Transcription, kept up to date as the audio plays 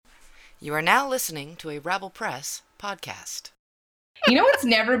You are now listening to a Rabble Press podcast. You know what's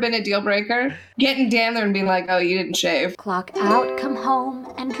never been a deal breaker? Getting down there and being like, oh, you didn't shave. Clock out, come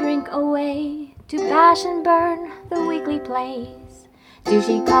home, and drink away. To bash and burn the weekly plays.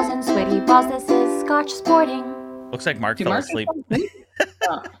 Douchey calls and sweaty balls, this is Scotch sporting. Looks like Mark fell asleep.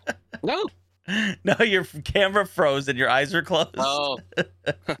 Oh. No. No, your camera froze and your eyes are closed. Oh.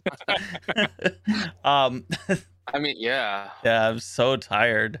 I mean, yeah. Yeah, I'm so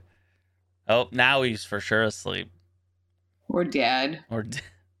tired. Oh, now he's for sure asleep. Or dead.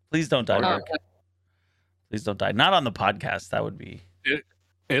 Please don't die, Oh, Mark. Please don't die. Not on the podcast. That would be.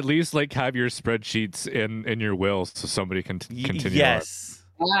 At least like have your spreadsheets in your will so somebody can continue. Yes.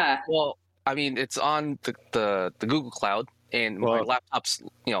 Yeah. Well, I mean, it's on the Google Cloud, and my laptop's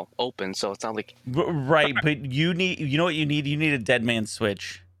open, so it's not like Right, but you know what you need? You need a dead man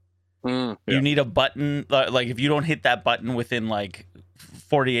switch. Yeah. You need a button. Like if you don't hit that button within like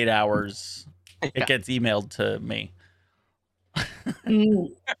 48 hours, it gets emailed to me.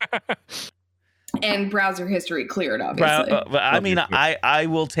 And browser history cleared, obviously. I mean, I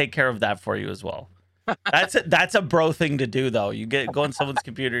will take care of that for you as well. That's a bro thing to do, though. You go on someone's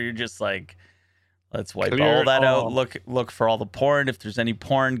computer, you're just like, let's wipe all that out. Look for all the porn. If there's any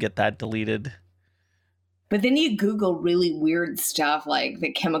porn, get that deleted. But then you Google really weird stuff like the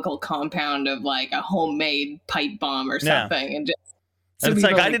chemical compound of like a homemade pipe bomb or something, and just. And it's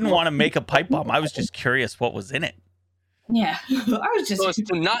like I didn't want to make a pipe bomb. I was just curious what was in it. Yeah, I was just. so as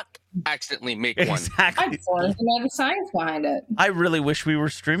to not accidentally make one. Exactly. I just wanted to know the science behind it. I really wish we were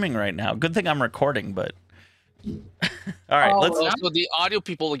streaming right now. Good thing I'm recording, but. All right, let's. So the audio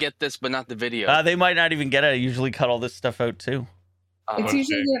people will get this, but not the video. They might not even get it. I usually cut all this stuff out too. It's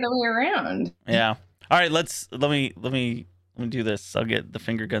usually the other way around. Yeah. All right. Let me do this. I'll get the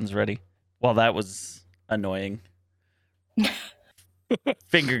finger guns ready. Well, that was annoying.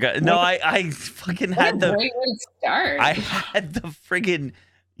 Finger gun. No, I fucking had the. Great way to start. I had the friggin'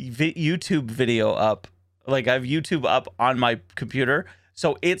 YouTube video up. Like I have YouTube up on my computer,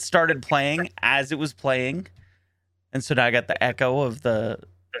 so it started playing as it was playing, and so now I got the echo of the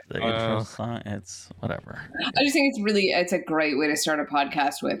intro song. It's whatever. I just think it's a great way to start a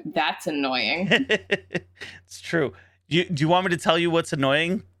podcast with. That's annoying. It's true. Do you want me to tell you what's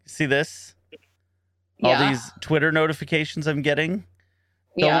annoying? See this? All these Twitter notifications I'm getting.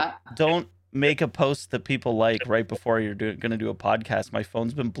 Don't make a post that people like right before you're going to do a podcast. My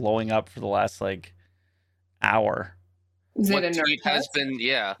phone's been blowing up for the last like hour. Is it What a nerd tweet has test? been?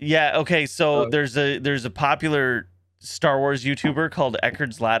 Yeah. Yeah. Okay. So there's a popular Star Wars YouTuber called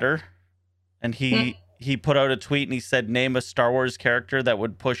Eckerd's Ladder, and he put out a tweet and he said, name a Star Wars character that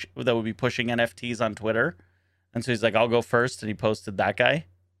would be pushing NFTs on Twitter. And so he's like, I'll go first, and he posted that guy.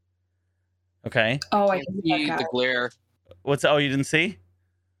 Okay. Oh, I See hate that the guy. glare. Oh, you didn't see?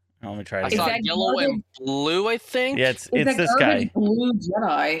 Oh, let me try I it. Is saw that yellow and blue, I think. Yeah, it's It's this guy. Blue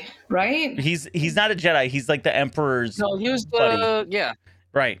Jedi, right? He's not a Jedi. He's like the Emperor's No, he was buddy. yeah.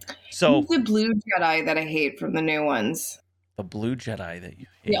 Right. So He's the blue Jedi that I hate from the new ones. the blue Jedi that you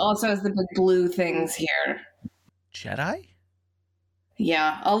hate. He also has the big blue things here. Jedi?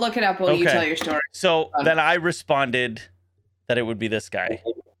 Yeah, I'll look it up while you Okay. tell your story. So then I responded that it would be this guy.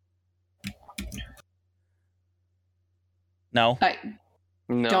 No? I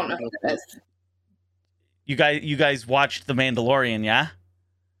No. don't know who it is. You guys watched The Mandalorian, yeah?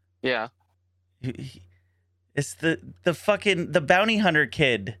 Yeah. It's the fucking the bounty hunter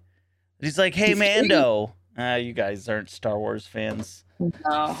kid. He's like, "Hey Mando." You guys aren't Star Wars fans.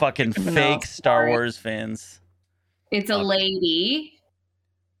 No. Fucking No, fake Star sorry. Wars fans. It's a lady.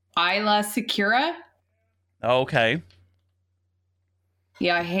 Isla Secura. Okay.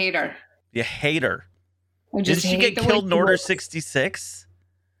 Yeah, I hate her. You hate her. I Did just she hate get the way killed in Order looks. 66?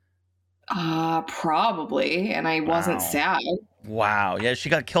 Probably, and I wasn't Wow. sad. Wow. Yeah, she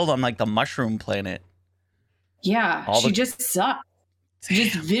got killed on like the mushroom planet. Yeah, All she the- just sucks.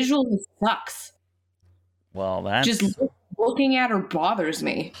 Just visually sucks. Well, that's Just looking at her bothers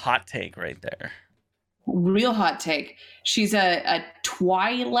me. hot take right there. Real hot take. She's a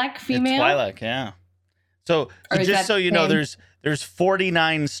Twi'lek female. It's Twi'lek, yeah. So Or is just that so you know, same? there's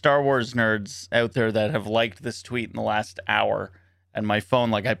 49 Star Wars nerds out there that have liked this tweet in the last hour, and my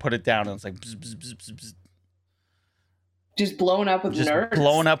phone, like I put it down and it's like bzz, bzz, bzz, bzz, bzz. Just blown up with Just nerds.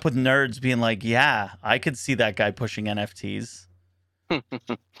 blown up with nerds being like, yeah, I could see that guy pushing NFTs.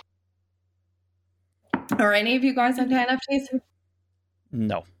 Are any of you guys into NFTs?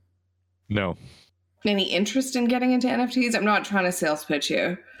 No. No. Any interest in getting into NFTs? I'm not trying to sales pitch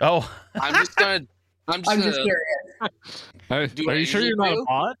you. Oh, I'm just I'm just gonna curious. Are you sure you're not a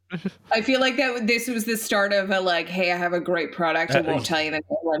bot? I feel like this was the start of a like, hey, I have a great product. I won't tell you that.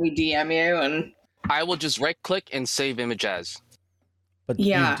 Let me DM you, and I will just right click and save image as. But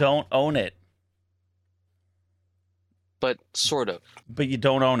you don't own it. But sort of. But you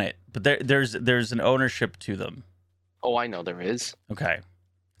don't own it. But there's an ownership to them. Oh, I know there is. Okay,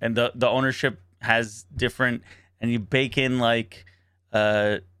 and the ownership has different, and you bake in like,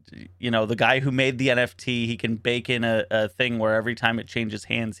 the guy who made the NFT, he can bake in a thing where every time it changes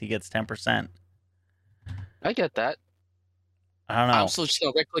hands, he gets 10%. I get that. I don't know. I'm still just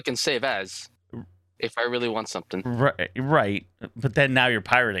gonna right click and save as if I really want something. Right. But then now you're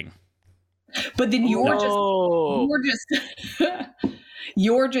pirating. But then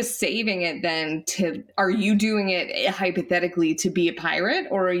you're just saving it then to, are you doing it hypothetically to be a pirate,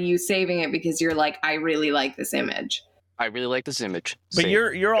 or are you saving it because you're like, I really like this image? I really like this image. But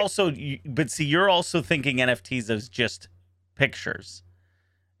you're also thinking NFTs as just pictures,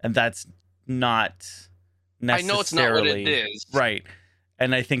 and that's not necessarily. I know it's not what it is, right?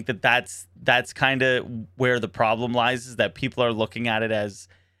 And I think that's kind of where the problem lies, is that people are looking at it as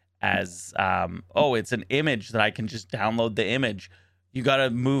it's an image that I can just download the image. You got to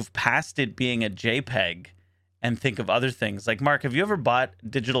move past it being a JPEG and think of other things. Like, Mark, have you ever bought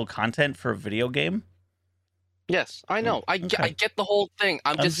digital content for a video game? Yes, I know. I get the whole thing.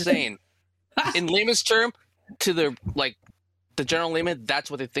 I'm just saying, in layman's term, to the general layman,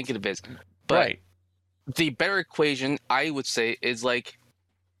 that's what they think it is. But right. The better equation, I would say, is like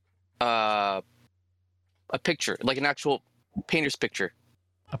a picture, like an actual painter's picture.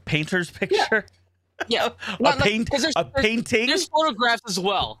 A painter's picture? Yeah. A painting? There's photographs as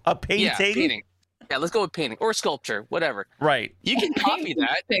well. A painting? Yeah, painting. Yeah, let's go with painting or sculpture, whatever. Right. You can copy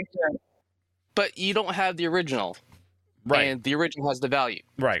that, but you don't have the original. Right. And the original has the value.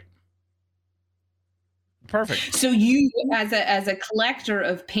 Right. Perfect. So you, as a collector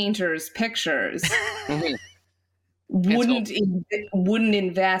of painters' pictures, wouldn't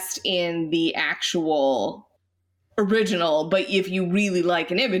invest in the actual original, but if you really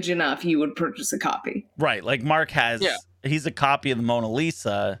like an image enough, you would purchase a copy. Right. Like Mark has, he's a copy of the Mona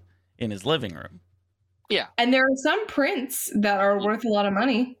Lisa in his living room. Yeah. And there are some prints that are worth a lot of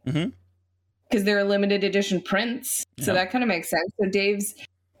money. Because they're limited edition prints. So that kind of makes sense. So Dave's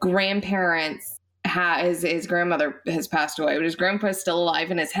grandparents, his grandmother has passed away, but his grandpa is still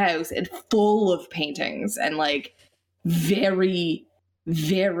alive in his house and full of paintings and like very,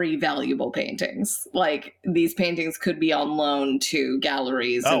 very valuable paintings. Like these paintings could be on loan to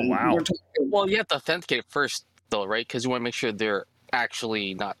galleries. Oh, wow. Well, you have to authenticate it first, though, right? Because you want to make sure they're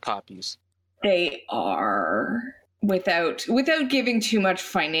actually not copies. They are. Without giving too much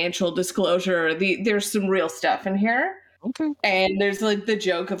financial disclosure, there's some real stuff in here. Okay. And there's like the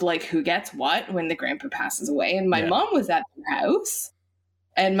joke of like who gets what when the grandpa passes away. And my mom was at their house.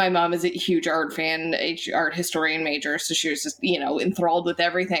 And my mom is a huge art fan, art historian major. So she was just, enthralled with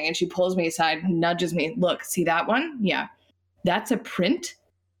everything. And she pulls me aside, nudges me. Look, see that one? Yeah. That's a print.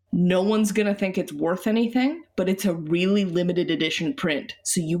 No one's going to think it's worth anything, but it's a really limited edition print.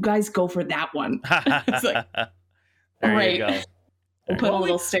 So you guys go for that one. It's like, there right. You go. We'll put a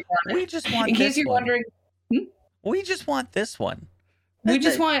little sticker on it. We just want in case you're wondering. We just want this one. We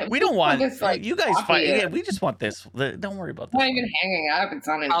don't want this. Like, you guys fight. Yeah, we just want this. Don't worry about this. It's not even hanging up. It's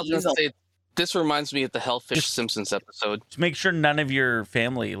on an easel. Say, this reminds me of the Hellfish Simpsons episode. Just make sure none of your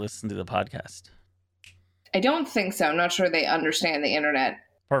family listen to the podcast. I don't think so. I'm not sure they understand the internet.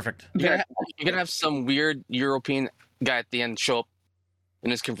 Perfect. You're gonna have some weird European guy at the end show up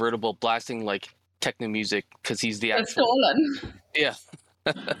in his convertible blasting like techno music because he's the actual. Stolen. Yeah.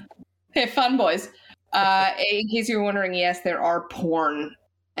 Hey, fun boys. In case you're wondering, yes, there are porn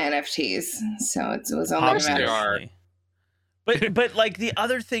NFTs. So it was only a matter. But like the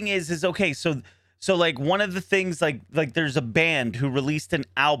other thing is okay. So like one of the things like there's a band who released an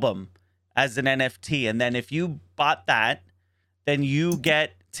album as an NFT, and then if you bought that, then you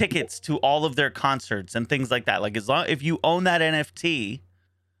get tickets to all of their concerts and things like that. Like if you own that NFT,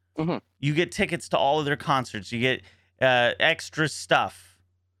 you get tickets to all of their concerts. You get extra stuff.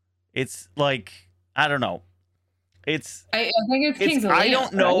 It's like, I don't know. I think it's Kings of I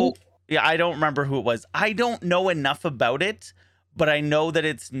don't know. Right? Yeah, I don't remember who it was. I don't know enough about it, but I know that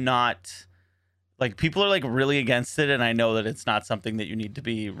it's not like people are like really against it, and I know that it's not something that you need to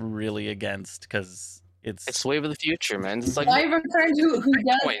be really against because it's wave of the future, man. It's like I have a friend who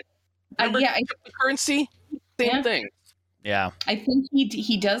does. Cryptocurrency, same thing. Yeah, I think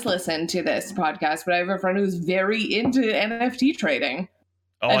he does listen to this podcast, but I have a friend who's very into NFT trading.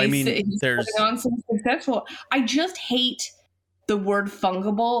 Oh, I mean, he's there's on some successful. I just hate the word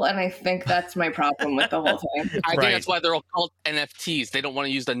fungible, and I think that's my problem with the whole thing. I think that's why they're all called NFTs. They don't want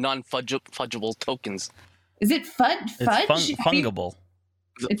to use the non-fungible tokens. Is it fudge? It's fungible.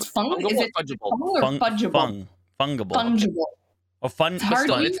 It's fungible. Is it fungible? or fudgeable? Fungible. Fungible. Oh, fun.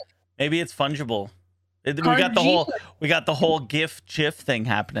 Maybe it's fungible. We got the whole GIF thing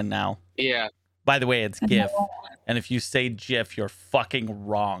happening now. Yeah. By the way, it's GIF, and if you say GIF, you're fucking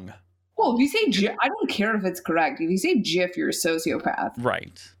wrong. Well, if you say GIF, I don't care if it's correct. If you say GIF, you're a sociopath.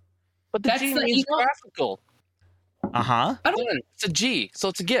 Right. But the G means graphical. Uh-huh. It's a G, so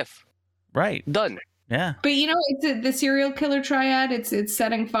it's a GIF. Right. Done. Yeah. But it's the serial killer triad. It's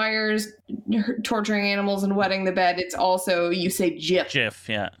setting fires, torturing animals, and wetting the bed. It's also, you say GIF. GIF,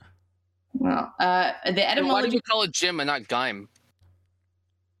 yeah. Well, the etymology. Why do you call it Jim and not Gime?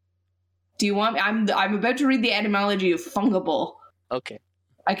 Do you want? I'm about to read the etymology of fungible. Okay.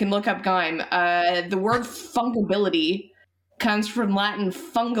 I can look up Gime. The word fungibility comes from Latin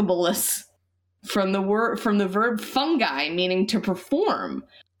fungibilus, from the verb fungi, meaning to perform,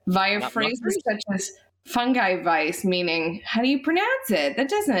 via phrases such as fungi vice, meaning how do you pronounce it? That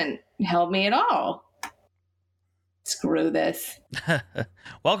doesn't help me at all. Screw this.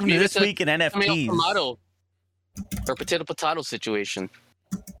 Welcome to This Week in NFTs. Tomato or potato situation.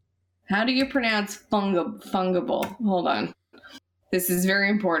 How do you pronounce fungible? Hold on. This is very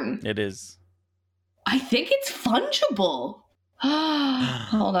important. It is. I think it's fungible.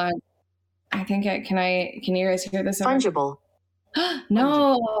 Hold on. I think can you guys hear this? Fungible.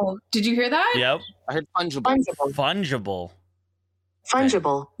 No. Did you hear that? Yep. I heard fungible.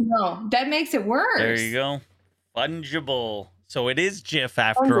 Fungible. No, that makes it worse. There you go. Fungible. So it is GIF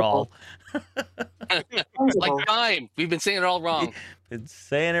after all. Like time. We've been saying it all wrong. Been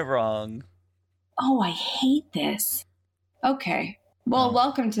saying it wrong. Oh, I hate this. Okay. Well,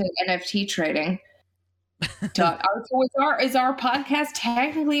 welcome to NFT trading. So is our podcast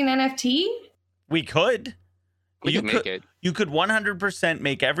technically an NFT? We could. We could make it. You could 100%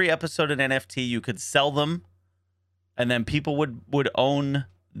 make every episode an NFT. You could sell them, and then people would own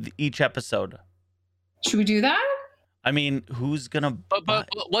each episode. Should we do that? I mean, who's gonna? But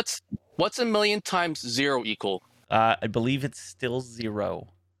what's a million times 0 equal? I believe it's still 0.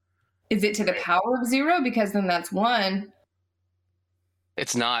 Is it to the power of 0? Because then that's 1.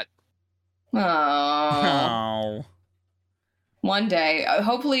 It's not. Oh. One day,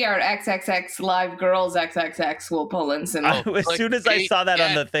 hopefully our XXX Live Girls XXX will pull in some. As soon as I saw that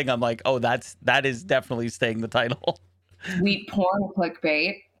on the thing, I'm like, oh, that is definitely staying the title. Sweet porn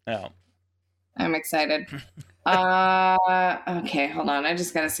clickbait. Oh. I'm excited. Okay, hold on. I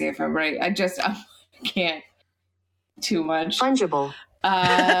just gotta see if I'm right. I can't too much. Fungible.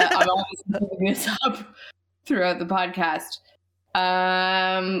 I'm always putting this up throughout the podcast.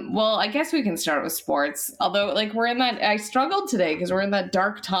 Well, I guess we can start with sports. Although, we're in that. I struggled today because we're in that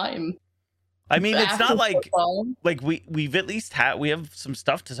dark time. I mean, it's not football. we've at least we have some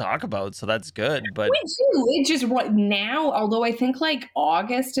stuff to talk about, so that's good. But we do. It's just right now. Although I think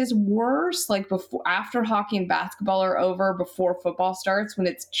August is worse. Before, after hockey and basketball are over, before football starts, when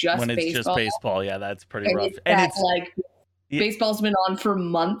it's just baseball. Yeah, that's pretty rough. Baseball's been on for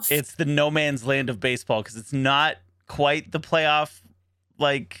months. It's the no man's land of baseball because it's not quite the playoff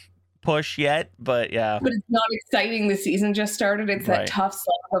push yet, but yeah. But it's not exciting. The season just started. It's that tough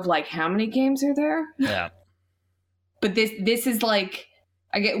slog of how many games are there? Yeah. But this is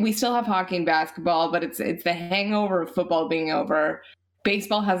we still have hockey and basketball, but it's the hangover of football being over.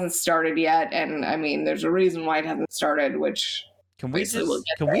 Baseball hasn't started yet, and I mean, there's a reason why it hasn't started. Which can we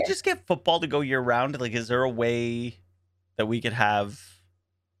just get football to go year round? Is there a way that we could have?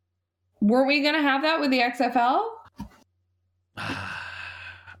 Were we gonna have that with the XFL?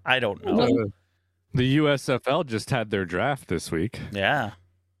 I don't know. The USFL just had their draft this week. Yeah.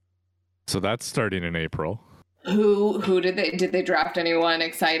 So that's starting in April. Who did they draft anyone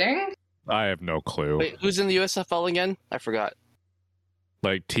exciting? I have no clue. Wait, who's in the USFL again? I forgot.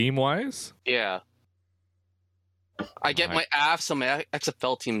 Team wise? Yeah. I get my AFS and my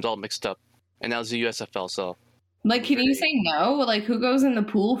XFL teams all mixed up. And now it's the USFL, so. Can you say no? Who goes in the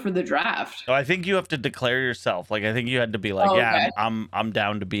pool for the draft? Oh, I think you have to declare yourself. I think you had to be I'm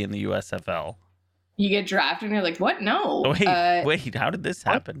down to be in the USFL. You get drafted and you're like, what? No. Wait, how did this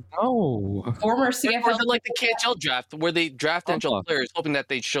happen? Oh. Former CFL. Or the KHL draft where they draft NHL players hoping that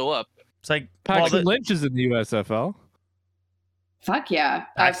they'd show up. It's like Paxton Lynch is in the USFL. Fuck yeah.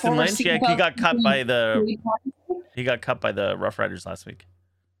 Paxton Lynch, he got cut by the Rough Riders last week.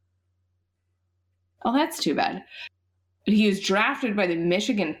 Oh, that's too bad. He was drafted by the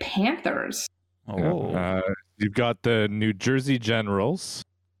Michigan Panthers. Oh. You've got the New Jersey Generals,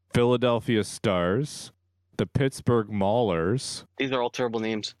 Philadelphia Stars, the Pittsburgh Maulers. These are all terrible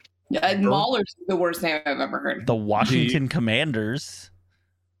names. Maulers is the worst name I've ever heard. The Washington Commanders.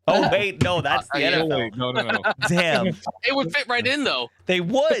 Oh wait, no, that's the NFL. Wait, no. Damn, It would fit right in though. they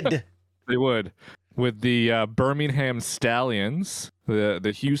would. They would. With the Birmingham Stallions,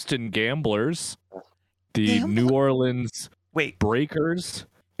 the Houston Gamblers, the New Orleans Breakers,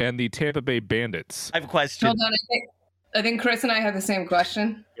 and the Tampa Bay Bandits. I have a question. Hold on, I think Chris and I have the same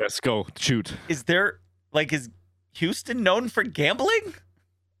question. Yes, go shoot. Is Houston known for gambling?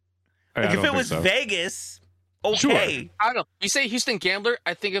 Like if it was Vegas, okay. Sure. I don't know. You say Houston Gambler,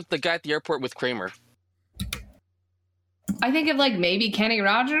 I think of the guy at the airport with Kramer. I think of like maybe Kenny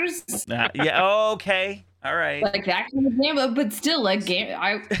Rogers. Yeah. Okay. All right. Like that kind of gambler, but still, like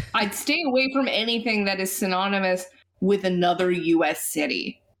I'd stay away from anything that is synonymous with another U.S.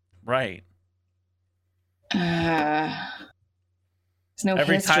 city. Right. There's no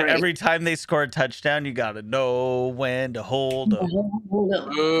history. Every time they score a touchdown, you gotta know when to hold them.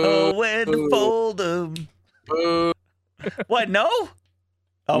 Know when to fold them. What? No?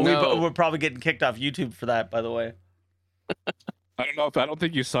 Oh, No. we're probably getting kicked off YouTube for that, by the way. I don't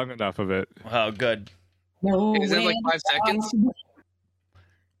think you sung enough of it. Oh, good. No Is it like 5 seconds?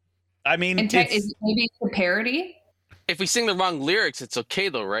 I mean, And is maybe it's a parody? If we sing the wrong lyrics, it's okay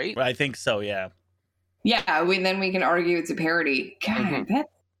though, right? I think so. Yeah. Yeah, then we can argue it's a parody. God, that's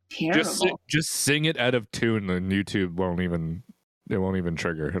terrible. Just sing it out of tune, and YouTube won't even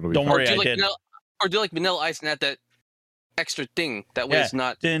trigger. It'll be Don't fine. worry, I did. Or do like Vanilla Ice and add that extra thing. That way it's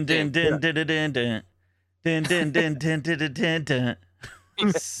not. Din din din din din din din din din din din din din din.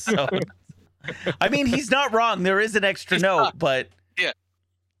 So, I mean, he's not wrong. There is an extra note, but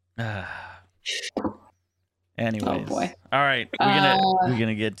Yeah. Anyways. Oh, boy. All right, we're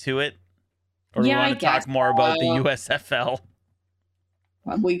gonna get to it, or Yeah, we I want to talk guess more about the so. USFL.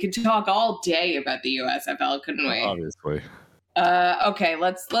 We could talk all day about the USFL, couldn't we? Obviously. Okay,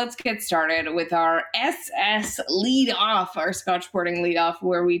 let's get started with our SS lead off, our Scotchboarding lead off,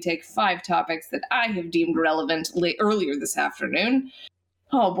 where we take 5 topics that I have deemed relevant earlier this afternoon.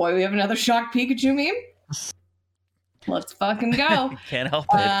 Oh boy, we have another Shock Pikachu meme. Let's fucking go. Can't help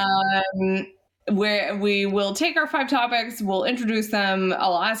it. Where we will take our 5 topics, we'll introduce them.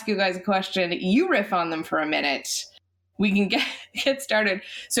 I'll ask you guys a question. You riff on them for a minute. We can get started.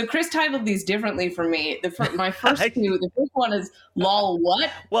 So Chris titled these differently for me. My first two. The first one is "Lol what."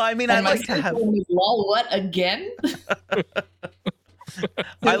 Well, I mean, and I like to have "Lol what" again.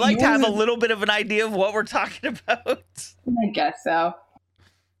 I like to have a little bit of an idea of what we're talking about. I guess so.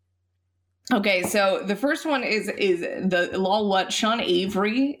 Okay, so the first one is the "Lol what." Sean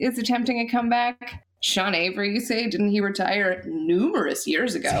Avery is attempting a comeback. Sean Avery, you say? Didn't he retire numerous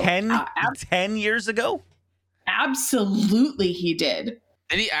years ago? 10 years ago? Absolutely, he did.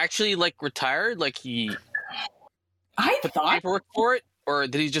 Did he actually retire? Like he I put thought paperwork for it, or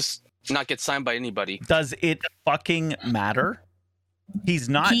did he just not get signed by anybody? Does it fucking matter? He's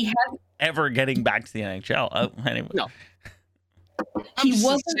not ever getting back to the NHL. Anyway. No. He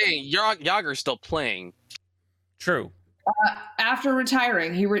wasn't saying Yager's still playing. True. After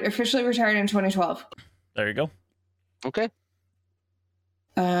retiring. He officially retired in 2012. There you go. Okay.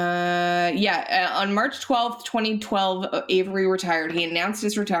 On March 12th, 2012, Avery retired. He announced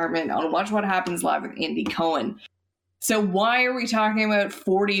his retirement on Watch What Happens Live with Andy Cohen. So why are we talking about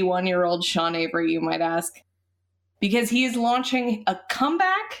 41-year-old Sean Avery, you might ask? Because he is launching a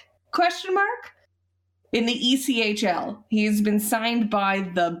comeback, ? In the ECHL. He's been signed by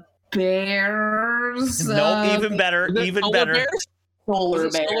the Bears. No, even better. Even better. Bears? Solar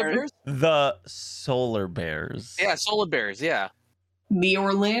Bears. The Solar Bears. Yeah, Solar Bears, yeah. The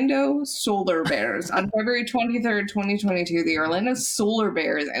Orlando Solar Bears. On February 23rd, 2022, the Orlando Solar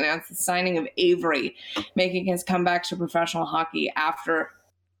Bears announced the signing of Avery, making his comeback to professional hockey after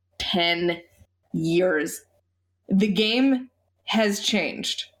 10 years. The game has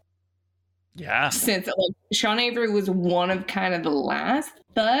changed. Yeah. Since Sean Avery was one of kind of the last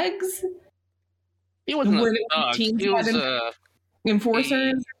thugs. He wasn't a thug. He was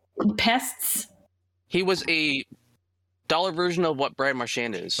enforcers, pests. He was a dollar version of what Brad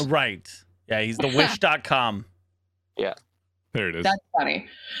Marchand is. Right. Yeah, he's the wish.com. Yeah. There it is. That's funny.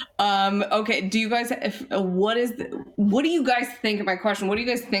 Okay, do you guys what do you guys think, my question, what do you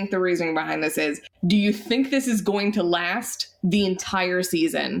guys think the reasoning behind this is? Do you think this is going to last the entire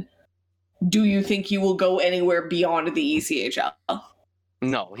season? Do you think he will go anywhere beyond the ECHL?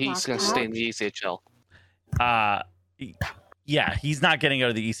 No, he's going to stay in the ECHL. Yeah, he's not getting out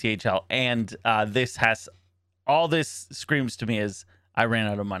of the ECHL, and all this screams to me is I ran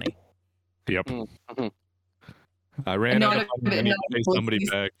out of money. Yep. Mm-hmm. I ran out of money. I need to pay somebody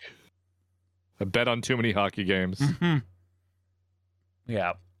back. I bet on too many hockey games. Mm-hmm.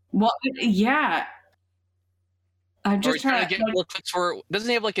 Yeah. Well, yeah. I'm just trying to get more clicks for. Doesn't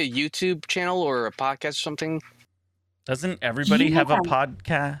he have like a YouTube channel or a podcast or something? Doesn't everybody have a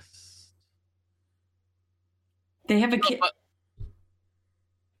podcast? They have a kid.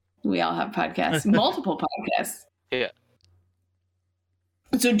 We all have podcasts, multiple podcasts. Yeah.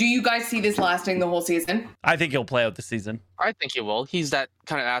 So do you guys see this lasting the whole season? I think he'll play out the season. I think he will. He's that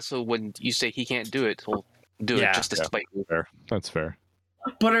kind of asshole. When you say he can't do it, he'll do it just to spite you. Fair. That's fair.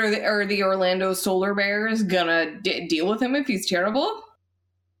 But are the Orlando Solar Bears gonna deal with him if he's terrible?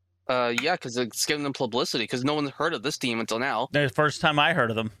 Yeah, because it's giving them publicity. Because no one's heard of this team until now. The first time I heard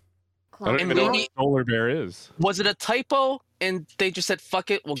of them. I don't even know what Solar Bear is. Was it a typo? And they just said,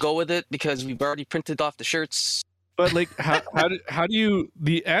 "Fuck it, we'll go with it," because we've already printed off the shirts. But like, how do you?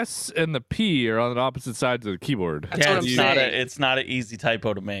 The S and the P are on the opposite sides of the keyboard. That's what I'm saying. It's not an easy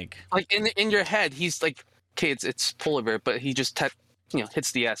typo to make. Like in your head, he's like, "Okay, it's Polar Bear," but he just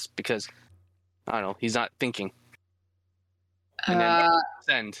hits the S because I don't know, he's not thinking. And then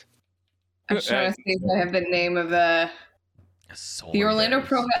send. I'm trying to see if I have the name of the Orlando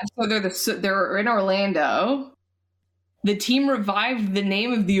Pro. So they're in Orlando. The team revived the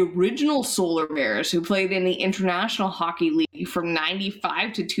name of the original Solar Bears, who played in the International Hockey League from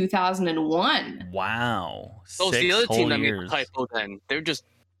 '95 to 2001. Wow! So it's the other team that made the typo. Then they're just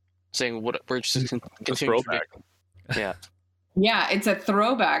saying what we're just continuing. Yeah. Yeah, it's a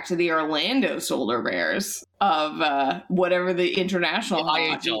throwback to the Orlando Solar Bears of whatever the international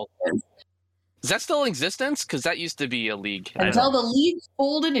IHL is. Is that still in existence? Because that used to be a league. Until the league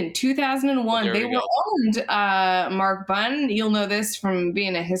folded in 2001. They were owned, Mark Bunn, you'll know this from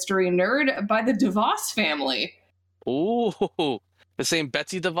being a history nerd, by the DeVos family. Ooh, the same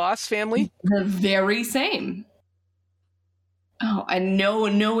Betsy DeVos family? The very same. Oh, and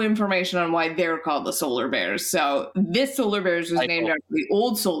no information on why they're called the Solar Bears. So this Solar Bears was named after the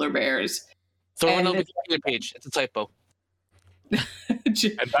old Solar Bears. Throw it on the Wikipedia page. It's a typo.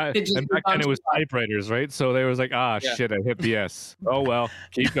 and back then it was typewriters, right? So they was like, shit, I hit the S. Oh well,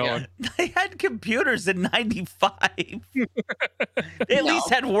 keep going. Yeah. They had computers in '95. They at least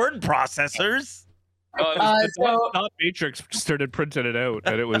had word processors. Dot Matrix started printing it out,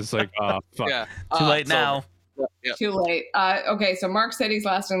 and it was like, fuck. Yeah. Too late now. Yeah. Too late. Okay, so Mark said he's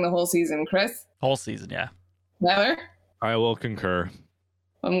lasting the whole season. Chris? Whole season, yeah. Tyler? I will concur.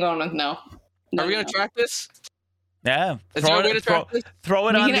 I'm going with no. Are we going to track this? Yeah. Is there a way to track this? Throw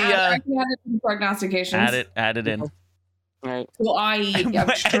it on the... I can add it to the prognostications. Add it in. All right. Well,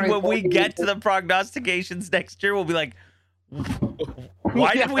 and when we get to the prognostications next year, we'll be like,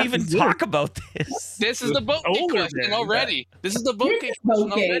 why did we even talk about this? This is the boat question already. This is the boat question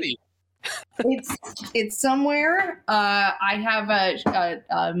already. It's somewhere. I have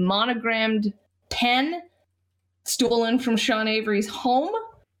a monogrammed pen stolen from Sean Avery's home.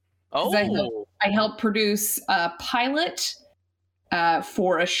 Oh. I helped produce a pilot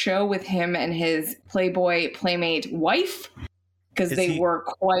for a show with him and his Playboy Playmate wife, because they were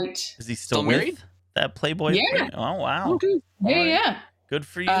quite... Is he still married? That Playboy? Yeah. Oh, wow. Okay. Yeah. Good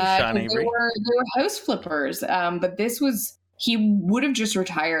for you, Sean Avery. They were house flippers, but this was... He would have just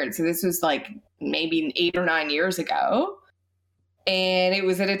retired, so this was like maybe 8 or 9 years ago. And it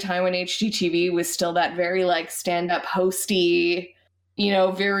was at a time when HGTV was still that very like stand-up hosty,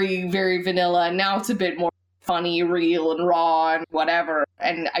 very, very vanilla. And now it's a bit more funny, real, and raw, and whatever.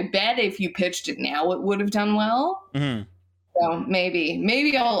 And I bet if you pitched it now, it would have done well. Mm-hmm. So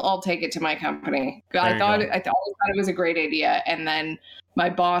maybe I'll take it to my company. I always thought it was a great idea. And then my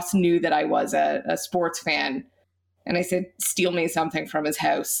boss knew that I was a sports fan. And I said, steal me something from his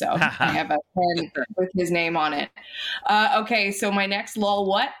house. So I have a pen with his name on it. Okay, so my next lol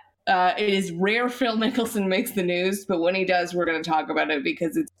what? It is rare Phil Mickelson makes the news, but when he does, we're going to talk about it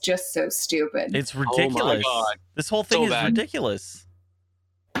because it's just so stupid. It's ridiculous. Oh my God. This whole thing is ridiculous.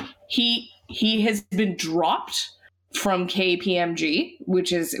 He has been dropped from KPMG,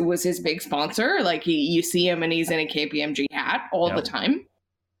 which was his big sponsor. Like you see him and he's in a KPMG hat all the time.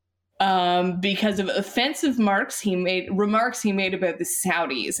 Because of offensive remarks he made about the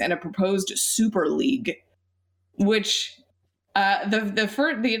Saudis and a proposed super league, which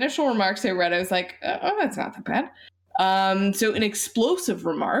the initial remarks I read, I was like, oh, that's not that bad. So in explosive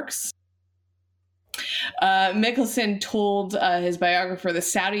remarks, Mickelson told his biographer the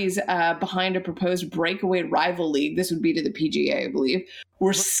Saudis behind a proposed breakaway rival league, this would be to the PGA, I believe,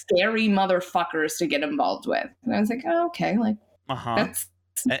 were scary motherfuckers to get involved with. And I was like, oh, okay, like that's.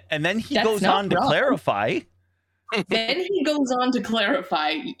 And then he goes on to clarify. Then he goes on to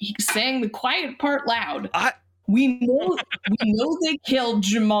clarify. He's saying the quiet part loud. We know they killed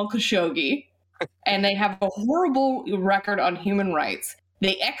Jamal Khashoggi. and they have a horrible record on human rights.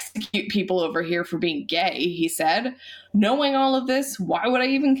 They execute people over here for being gay, he said. Knowing all of this, why would I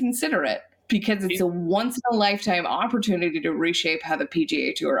even consider it? Because it's a once-in-a-lifetime opportunity to reshape how the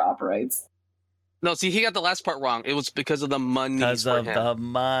PGA Tour operates. No, see, he got the last part wrong. It was because of the money. Because of the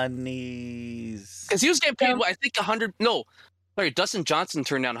monies. Because he was getting paid, I think, Dustin Johnson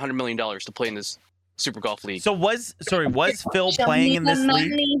turned down $100 million to play in this Super Golf League. So was Phil playing in this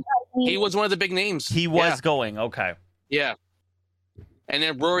league? He was one of the big names. He was going, okay. Yeah. And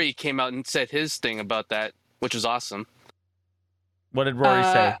then Rory came out and said his thing about that, which was awesome. What did Rory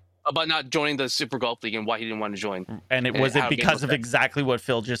say? About not joining the Super Golf League and why he didn't want to join. And was it because of exactly what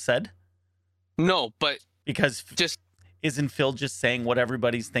Phil just said? No, but because isn't Phil just saying what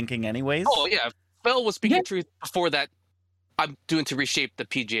everybody's thinking anyways? Oh yeah, Phil was speaking truth before that. I'm doing to reshape the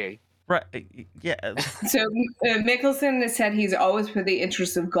PGA. Right. Yeah. So Mickelson has said he's always put the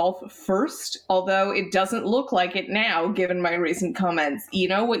interests of golf first, although it doesn't look like it now, given my recent comments. You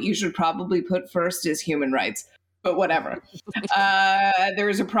know what you should probably put first is human rights. But whatever. There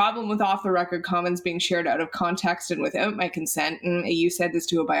is a problem with off-the-record comments being shared out of context and without my consent. And you said this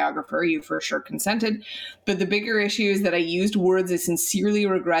to a biographer. You for sure consented. But the bigger issue is that I used words I sincerely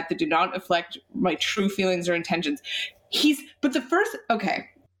regret that do not reflect my true feelings or intentions. Okay.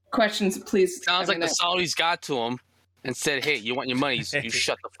 Questions, please. Sounds like the Saudis got to him and said, hey, you want your money? You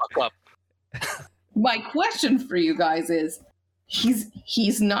shut the fuck up. My question for you guys is,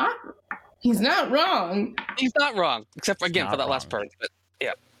 he's not wrong. He's not wrong, except for that last part. But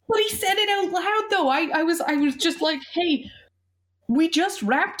yeah. But he said it out loud, though. I was just like, hey, we just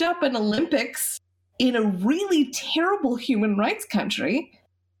wrapped up an Olympics in a really terrible human rights country.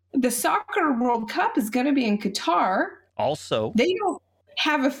 The Soccer World Cup is going to be in Qatar. Also, they don't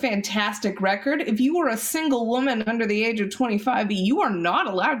have a fantastic record. If you are a single woman under the age of 25, you are not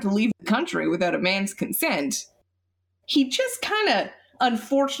allowed to leave the country without a man's consent. He just kind of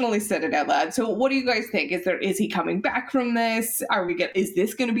unfortunately said it out loud. So what do you guys think? Is he coming back from this? Is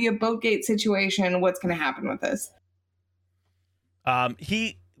this going to be a Boatgate situation? What's going to happen with this?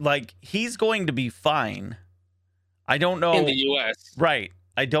 He's going to be fine. I don't know. In the US. Right.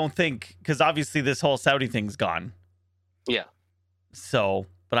 I don't think, because obviously this whole Saudi thing's gone. Yeah. So,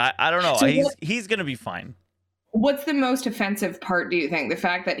 but I don't know. So he's going to be fine. What's the most offensive part, do you think? The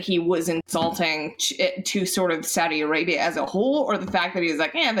fact that he was insulting to sort of Saudi Arabia as a whole, or the fact that he was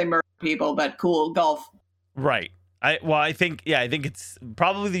like, they murder people, but cool, golf? Right. I think it's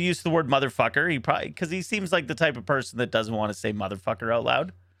probably the use of the word motherfucker. Because he seems like the type of person that doesn't want to say motherfucker out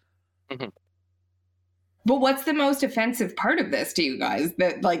loud. Mm-hmm. But what's the most offensive part of this to you guys?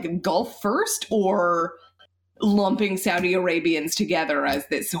 That, like, golf first, or lumping Saudi Arabians together as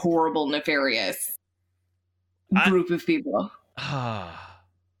this horrible, nefarious group of people? Well,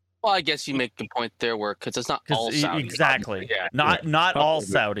 I guess you make the point there, because it's not all Saudis. Exactly. Yeah. Not all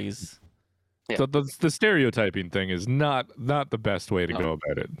Saudis. Yeah. So the stereotyping thing is not the best way to go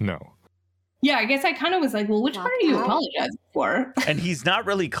about it. No. Yeah, I guess I kind of was like, well, which part are you apologizing for? And he's not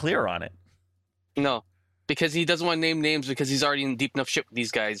really clear on it. No, because he doesn't want to name names because he's already in deep enough shit with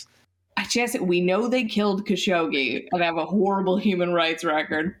these guys. We know they killed Khashoggi and have a horrible human rights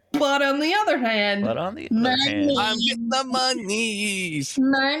record. But on the other hand, I'm getting the monies.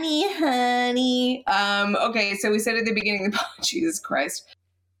 Money, honey. Okay, so we said at the beginning of the Jesus Christ,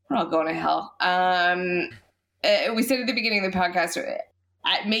 we're all going to hell. We said at the beginning of the podcast,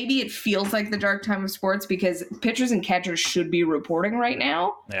 maybe it feels like the dark time of sports because pitchers and catchers should be reporting right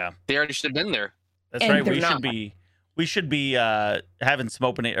now. Yeah, they already should have been there. That's right. We should be having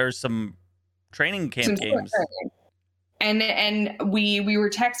some training camp games. And we were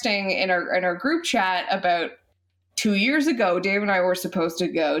texting in our group chat about 2 years ago. Dave and I were supposed to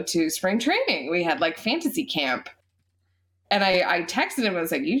go to spring training. We had like fantasy camp, and I texted him. I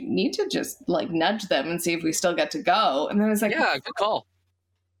was like, "You need to just like nudge them and see if we still get to go." And then I was like, "Yeah, good call."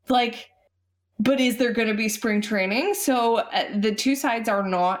 Like, but is there going to be spring training? So the two sides are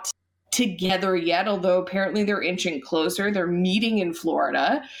not together yet, although apparently they're inching closer. They're meeting in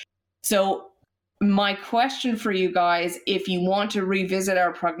Florida. So my question for you guys, if you want to revisit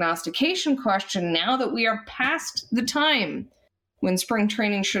our prognostication question, now that we are past the time when spring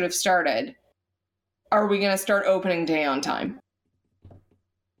training should have started, are we going to start opening day on time?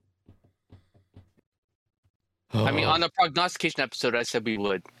 I mean, on the prognostication episode, I said we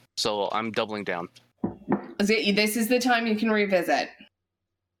would. So I'm doubling down. This is the time you can revisit.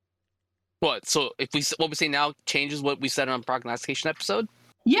 What? So if what we say now changes what we said on prognostication episode?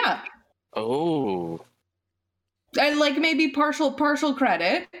 Yeah. Oh. And like maybe partial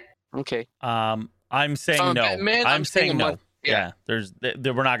credit. Okay. I'm saying no. Batman, I'm saying no. Yeah. We're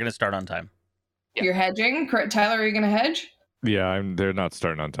not going to start on time. Yeah. You're hedging? Tyler, are you going to hedge? Yeah, they're not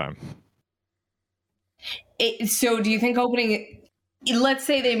starting on time. So do you think opening, let's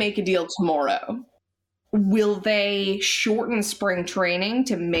say they make a deal tomorrow, will they shorten spring training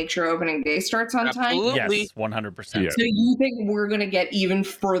to make sure opening day starts on time? Absolutely. Yes, 100%. Yeah. So you think we're going to get even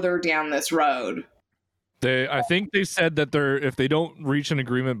further down this road? I think they said that if they don't reach an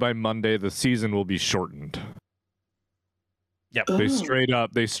agreement by Monday, the season will be shortened. Yep. They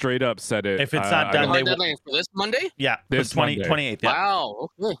straight up said it. If it's not done, Hard deadline for this Monday? Yeah, This 28th. Yeah. Wow.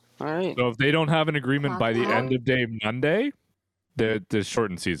 Okay. All right. So if they don't have an agreement by the end of day Monday, the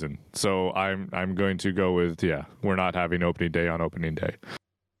shortened season. So I'm going to go with we're not having opening day on opening day.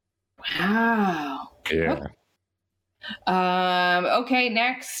 Wow. Yeah. Okay,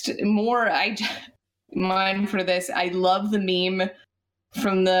 next, mine for this. I love the meme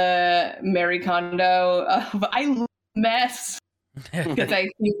from the Marie Kondo of I love mess, because I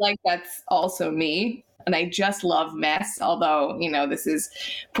feel like that's also me, and I just love mess. Although, this is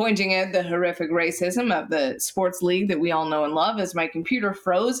pointing at the horrific racism of the sports league that we all know and love. As my computer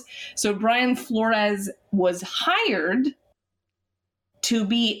froze, so Brian Flores was hired to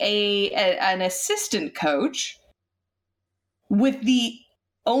be an assistant coach with the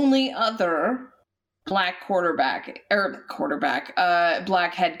only other black black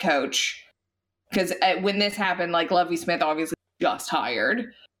head coach. Because when this happened, like Lovie Smith obviously just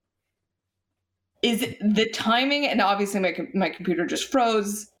hired. Is the timing, and obviously my computer just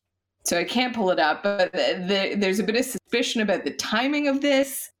froze, so I can't pull it up, but there's a bit of suspicion about the timing of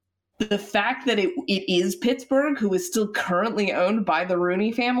this. The fact that it is Pittsburgh, who is still currently owned by the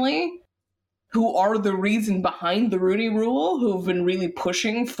Rooney family, who are the reason behind the Rooney Rule, who've been really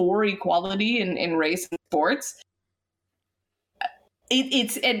pushing for equality in race and sports.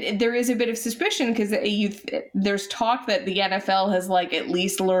 And there is a bit of suspicion because there's talk that the NFL has at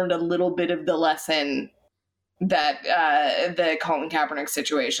least learned a little bit of the lesson that the Colin Kaepernick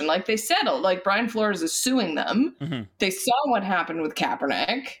situation. They settled. Brian Flores is suing them. Mm-hmm. They saw what happened with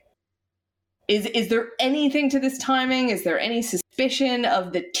Kaepernick. Is there anything to this timing? Is there any suspicion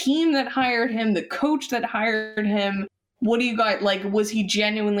of the team that hired him, the coach that hired him? What do you got? Was he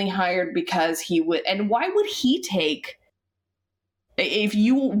genuinely hired because he would? And why would he take? If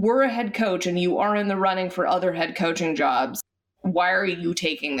you were a head coach and you are in the running for other head coaching jobs, why are you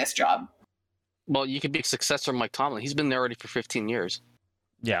taking this job? Well, you could be a successor of Mike Tomlin. He's been there already for 15 years.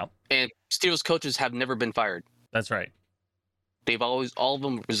 Yeah. And Steelers coaches have never been fired. That's right. They've all of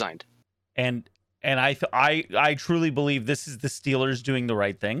them resigned. And I truly believe this is the Steelers doing the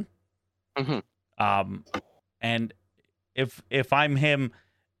right thing. Mm-hmm. And if I'm him,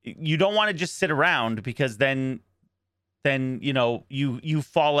 you don't want to just sit around, because then you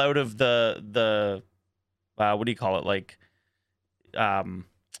fall out of the what do you call it, the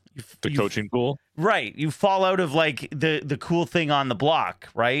coaching pool, right? You fall out of the cool thing on the block,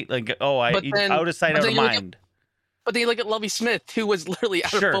 right? Out of sight, out of mind. But then you look at Lovie Smith, who was literally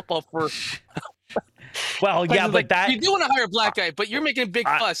out of football for. Well, yeah, but you do want to hire a black guy, but you're making a big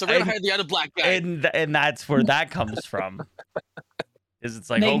fuss, so we're gonna hire the other black guy, and that's where that comes from. Is it's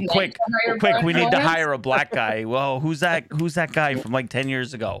quick, we need to hire a black guy. Whoa, who's that guy from 10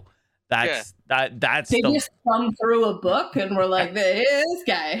 years ago? That's they just thumb through a book and we're like, this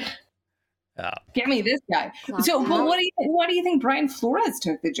guy. Get me this guy. So, but why do you think Brian Flores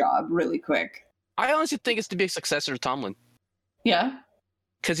took the job really quick? I honestly think it's to be a successor to Tomlin. Yeah.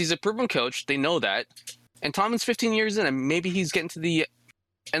 Because he's a proven coach. They know that. And Tomlin's 15 years in, and maybe he's getting to the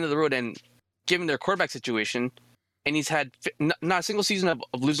end of the road, and given their quarterback situation, and he's had not a single season of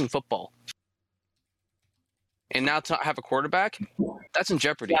losing football. And now to have a quarterback, that's in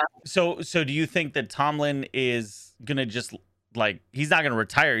jeopardy. Yeah. So do you think that Tomlin is going to just, he's not going to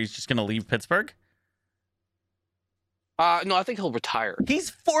retire, he's just going to leave Pittsburgh? No, I think he'll retire.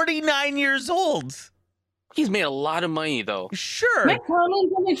 He's 49 years old. He's made a lot of money, though. Sure. Mike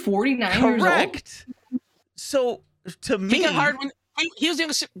Tomlin's only 49 years old. Correct. So, to me... He got hired when he was the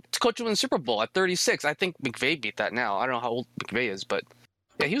youngest coach to win the Super Bowl at 36. I think McVay beat that now. I don't know how old McVay is, but...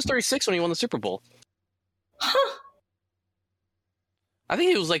 Yeah, he was 36 when he won the Super Bowl. Huh. I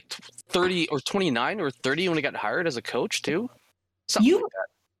think he was 30 or 29 or 30 when he got hired as a coach, too. Something like that.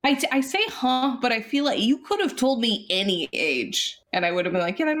 I say but I feel like you could have told me any age, and I would have been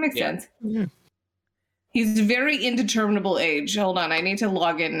like, yeah, that makes sense. Yeah. He's very indeterminable age. Hold on, I need to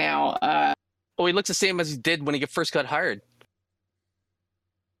log in now. He looks the same as he did when he first got hired.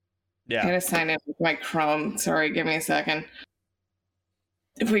 Yeah. I gotta sign in with my Chrome. Sorry, give me a second.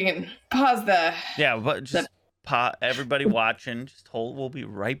 If we can pause the... Yeah, but just everybody watching, just hold. We'll be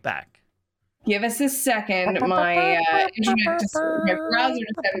right back. Give us a second. My internet, my browser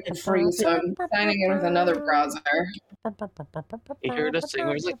decided to freeze, so I'm signing in with another browser. You hear the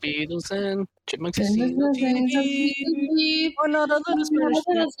singers like Beatles and Chipmunks and TV. Oh no, the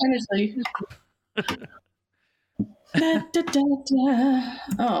little Spanish lady.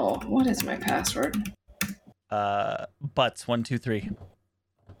 Oh, what is my password? Butts123.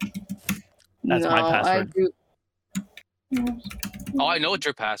 That's my password. Oh, I know what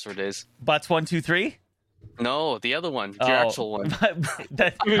your password is. Butts123? No, the other one. Your actual one.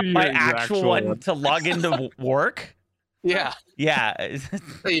 My actual one to log into work? Yeah. Yeah.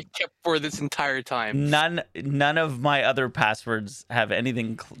 That you've kept for this entire time. None of my other passwords have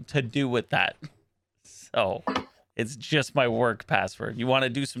anything to do with that. So it's just my work password. You want to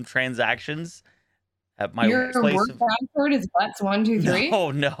do some transactions at my Your place? Your work password is Butts123?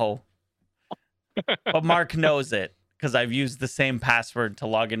 Oh, no. But Mark knows it because I've used the same password to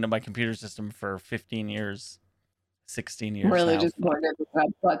log into my computer system for 15 years, 16 years. I'm really now. disappointed with that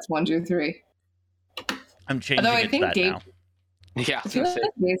Butts123. I'm changing Although I it think to that Dave, now. Yeah. I feel like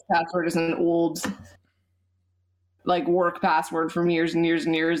Dave's password is an old, like, work password from years and years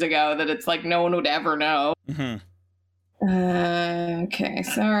and years ago that it's like no one would ever know. Mm-hmm. Okay,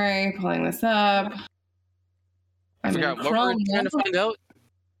 sorry, pulling this up. I forgot what we're trying to find out.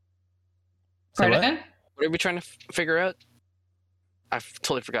 Pardon? What are we trying to figure out? I've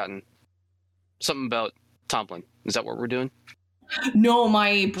totally forgotten. Something about Tomlin. Is that what we're doing? No,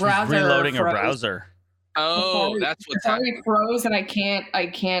 my browser. She's reloading froze. her browser. Oh, that's what's happening. It froze, and I can't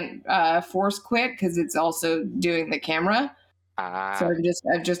force quit because it's also doing the camera. So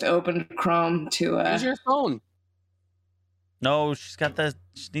I've just opened Chrome to. Use your phone. No, she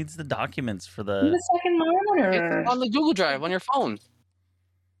needs the documents for the. The second monitor it's on the Google Drive on your phone.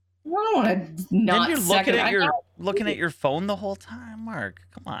 I don't want to not. Then you're looking at your phone the whole time, Mark.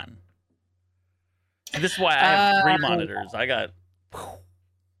 Come on. This is why I have 3 monitors. I got.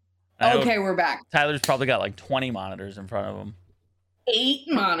 Okay, we're back. Tyler's probably got like 20 monitors in front of him. 8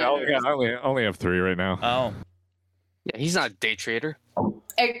 monitors. I only have 3 right now. Oh. Yeah, he's not a day trader.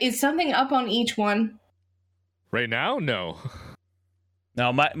 Is something up on each one? Right now, no.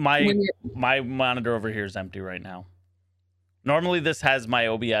 No, my monitor over here is empty right now. Normally this has my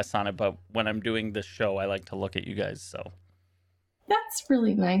OBS on it, but when I'm doing this show, I like to look at you guys. So that's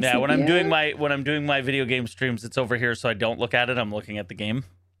really nice. Yeah, when I'm doing my video game streams, it's over here, so I don't look at it. I'm looking at the game.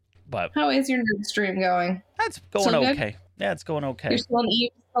 But how is your nerd stream going? That's going okay. Yeah, it's going okay. You're still an Eve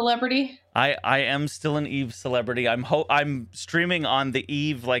celebrity? I am still an Eve celebrity. I'm streaming on the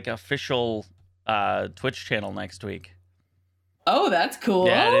Eve like official Twitch channel next week. Oh, that's cool.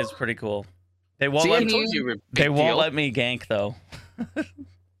 Yeah, it is pretty cool. They won't let me gank though.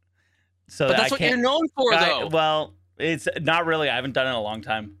 So but that's what you're known for, though. Well, it's not really. I haven't done it in a long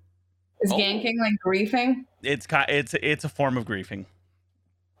time. Is ganking like griefing? It's a form of griefing.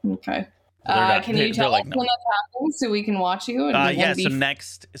 Okay. Can you tell us when that's happening so we can watch you?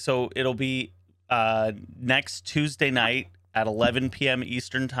 So it'll be next Tuesday night at 11 p.m.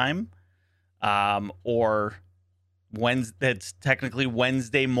 Eastern time, or it's technically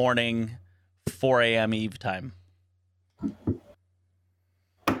Wednesday morning, 4 a.m. Eve time.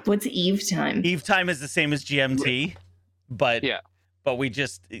 What's Eve time? Eve time is the same as GMT, but we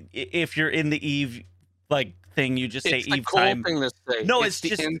just, if you're in the Eve like thing, you just say Eve time. Thing to say. No, it's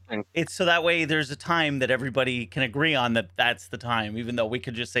just it's so that way there's a time that everybody can agree on that's the time, even though we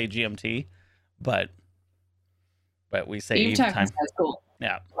could just say GMT, but we say Eve time. That's cool.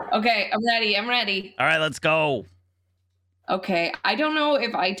 Yeah. Okay, I'm ready. All right, let's go. Okay, I don't know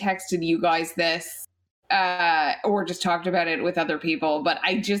if I texted you guys this or just talked about it with other people, but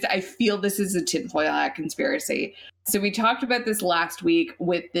I feel this is a tinfoil hat conspiracy. So we talked about this last week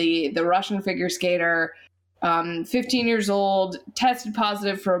with the Russian figure skater, 15 years old, tested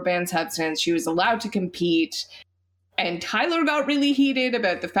positive for a banned substance. She was allowed to compete. And Tyler got really heated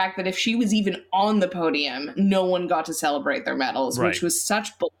about the fact that if she was even on the podium, no one got to celebrate their medals, which was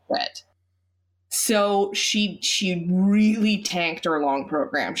such bullshit. So she really tanked her long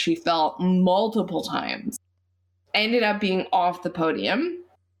program. She fell multiple times. Ended up being off the podium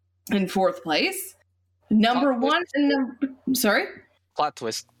in 4th place. Number one and sorry? Plot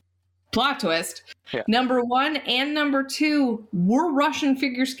twist. Yeah. Number 1 and number 2 were Russian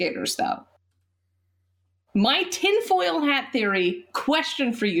figure skaters, though. My tinfoil hat theory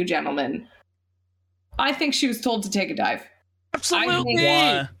question for you, gentlemen. I think she was told to take a dive. Absolutely.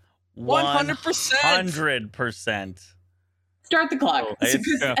 100%. 100%. Start the clock.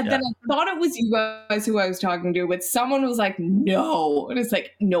 And then I thought it was you guys who I was talking to, but someone was like, no. And it's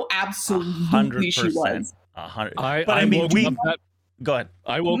like, no, absolutely 100%. she was. 100. I mean, Go ahead.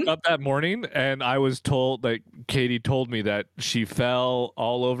 I woke up that morning and I was told, like, Katie told me that she fell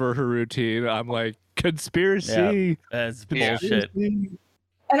all over her routine. I'm like, conspiracy. That's bullshit. And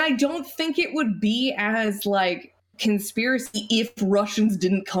I don't think it would be as like conspiracy if Russians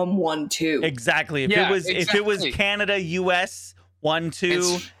didn't come 1-2. Exactly. If it was Canada, US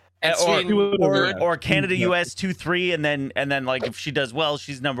 1-2. Or Canada, US 2-3, and then like if she does well,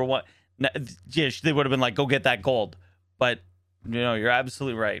 she's number one. Yeah, they would have been like, go get that gold. But you're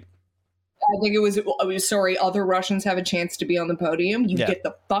absolutely right. I think it was sorry, other Russians have a chance to be on the podium. You get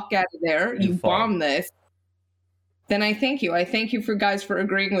the fuck out of there. You bomb this. Then I thank you. I thank you for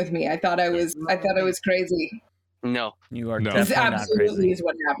agreeing with me. I thought I was crazy. No, you are definitely not crazy. Absolutely is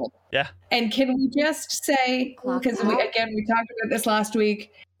what happened. Yeah. And can we just say, because we talked about this last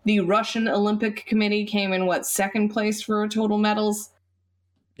week, the Russian Olympic Committee came in second place for total medals?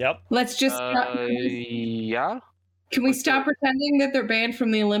 Yep. Let's just yeah. Can we stop pretending that they're banned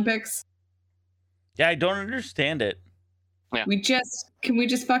from the Olympics? Yeah, I don't understand it. Yeah. Can we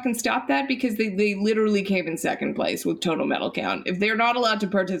just fucking stop that? Because they literally came in second place with total medal count. If they're not allowed to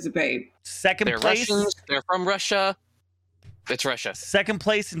participate. They're place. Russians, they're from Russia. It's Russia. Second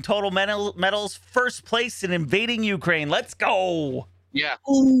place in total medals. First place in invading Ukraine. Let's go. Yeah.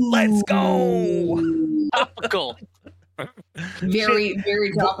 Let's go. Topical. Very,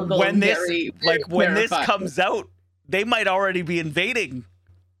 very topical. When this when this comes out, they might already be invading.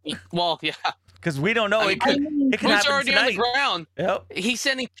 Well, yeah. Because we don't know. It could happen already tonight. on the ground. Yep. He's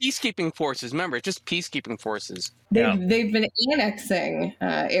sending peacekeeping forces. Remember, it's just peacekeeping forces. They've been annexing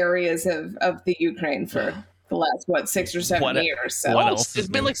areas of the Ukraine for the last 6 or 7 years. So it's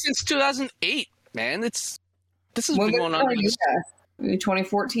been like since 2008, man. This has been going on.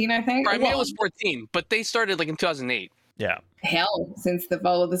 2014, I think. Crimea was 14, but they started like in 2008. Yeah. Hell, since the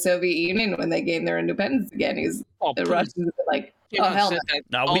fall of the Soviet Union when they gained their independence again, the Russians were like, oh hell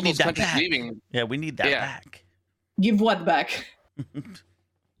no, we need that back. Yeah, we need that back. Give what back?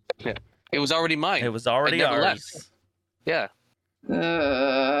 Yeah, it was already mine. It was already ours. Yeah.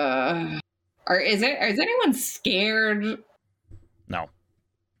 Is anyone scared? No.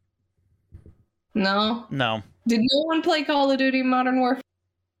 No. No. Did no one play Call of Duty Modern Warfare?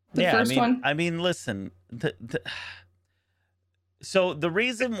 The first one? I mean, listen. So the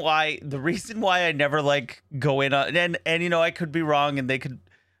reason why I never like go in on and I could be wrong and they could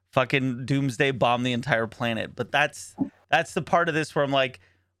fucking doomsday bomb the entire planet, but that's the part of this where I'm like,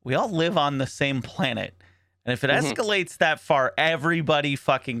 we all live on the same planet, and if it escalates that far, everybody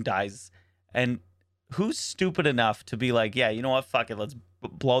fucking dies. And who's stupid enough to be like, yeah, you know what, fuck it, let's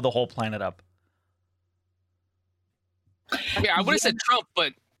blow the whole planet up? Yeah, I would have said Trump,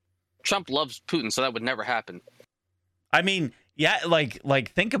 but Trump loves Putin, so that would never happen. I mean, yeah,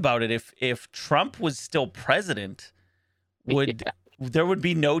 like think about it. If Trump was still president, there would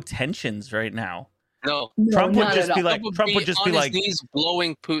be no tensions right now. No, Trump would just be like, knees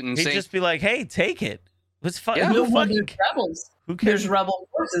blowing Putin. He'd just be like, "Hey, take it. Let's fight." Yeah, rebels. Who cares? There's rebel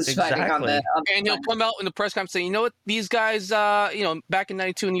forces fighting on the. And he'll come out in the press conference saying, "You know what? These guys, back in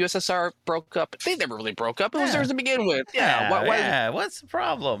 '92 when the USSR broke up, they never really broke up. It was theirs to begin with. Yeah. Why? What's the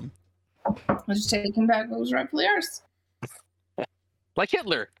problem? Let's take him back. What was rightfully ours." Like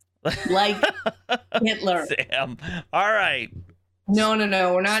Hitler. Like Hitler. Sam. All right. No.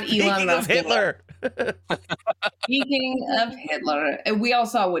 We're not Elon Musk. Hitler. Speaking of Hitler, we all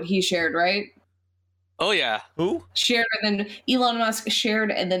saw what he shared, right? Oh, yeah. Who? Shared, and then Elon Musk shared,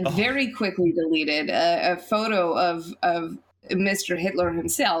 and then very quickly deleted a photo of Mr. Hitler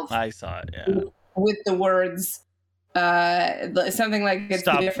himself. I saw it, yeah. With the words, something like it's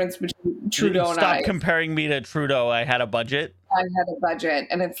the difference between Trudeau and I. Stop comparing me to Trudeau. I had a budget.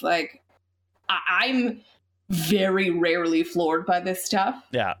 And it's like, I'm very rarely floored by this stuff.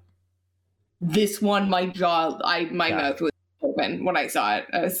 Yeah. This one, my mouth was open when I saw it.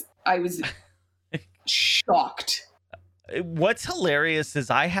 I was shocked. What's hilarious is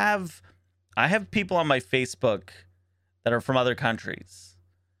I have people on my Facebook that are from other countries.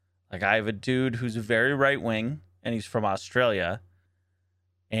 Like I have a dude who's very right wing and he's from Australia,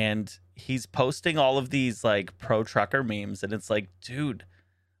 and he's posting all of these like pro trucker memes, and it's like, dude,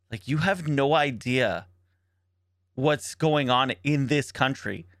 like you have no idea what's going on in this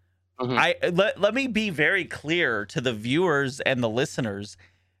country. Let me be very clear to the viewers and the listeners.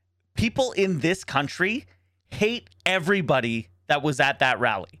 People in this country hate everybody that was at that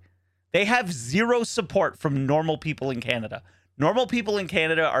rally. They have zero support from normal people in Canada. Normal people in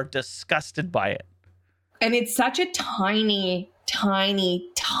Canada are disgusted by it. And it's such a tiny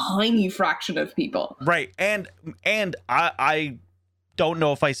fraction of people. Right. And I don't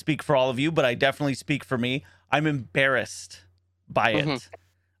know if I speak for all of you, but I definitely speak for me. I'm embarrassed by it.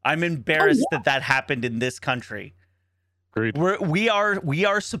 I'm embarrassed that happened in this country. Agreed. We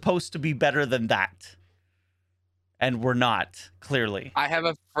are supposed to be better than that, and we're not, clearly. I have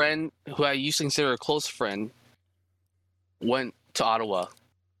a friend who I used to consider a close friend went to Ottawa,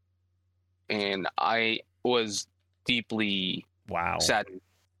 and I was deeply saddened.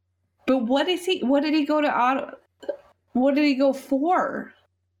 But what did he go to Ottawa? What did he go for?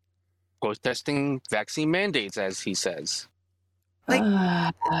 Protesting vaccine mandates, as he says. Like,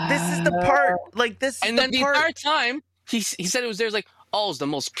 this is the part. Like, this. And then the entire time, he said it was there's like, oh, it's the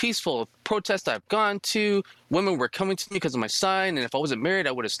most peaceful protest I've gone to. Women were coming to me because of my sign, and if I wasn't married,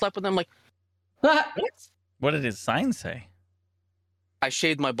 I would have slept with them. Like, what? What did his sign say? I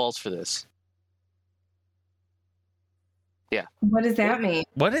shaved my balls for this. Yeah. What does that mean?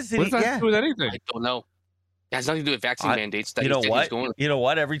 What is it? What does that do with anything? I don't know. It has nothing to do with vaccine mandates. You know what? You know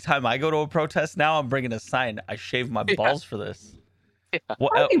what? Every time I go to a protest now, I'm bringing a sign. I shave my balls for this. Yeah.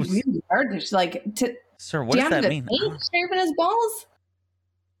 What That'd be really hard to Sir, what does that mean? Shaving his balls?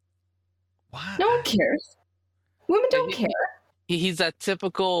 What? No one cares. Women don't care. He's that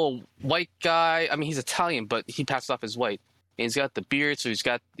typical white guy. I mean, he's Italian, but he passed off as white. And he's got the beard, so he's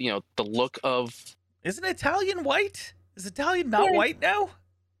got, the look of... Isn't Italian white? Is Italian not white now?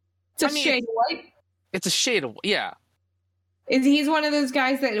 It's a shade of white. It's a shade of... Yeah. He's one of those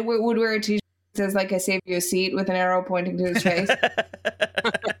guys that would wear a t-shirt that says, like, I saved you a seat with an arrow pointing to his face?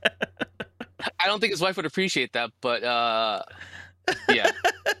 I don't think his wife would appreciate that, but, yeah.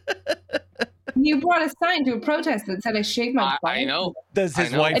 You brought a sign to a protest that said, I shaved my balls. I know. Does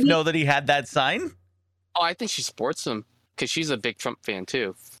his wife know that he had that sign? Oh, I think she supports him, because she's a big Trump fan,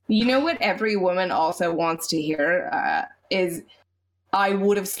 too. You know what every woman also wants to hear is, I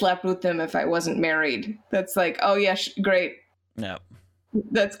would have slept with them if I wasn't married. That's like, oh, yeah, great. No.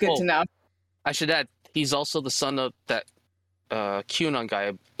 That's good to know. I should add, he's also the son of that QAnon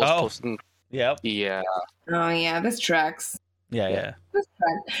guy was posting. Yep. Yeah. Oh, yeah, this tracks. Yeah.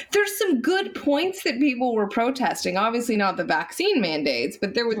 There's some good points that people were protesting. Obviously not the vaccine mandates,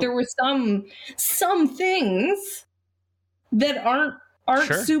 but there were some things that aren't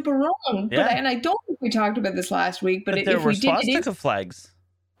super wrong. Yeah. And I don't think we talked about this last week, but there if were we swastika flags.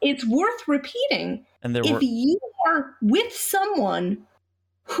 It's worth repeating. And if you are with someone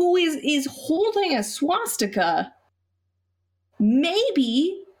who is holding a swastika,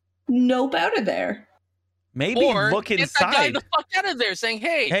 maybe nope out of there. Maybe look inside. Get that guy the fuck out of there, saying,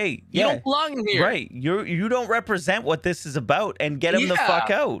 "Hey, you don't belong in here." Right, you don't represent what this is about, and get him the fuck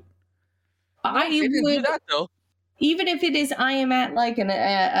out. I would do that though. Even if it is, I am at like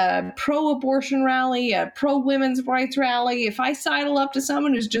a pro-abortion rally, a pro-women's rights rally. If I sidle up to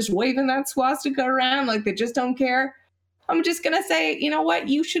someone who's just waving that swastika around like they just don't care, I'm just gonna say, you know what,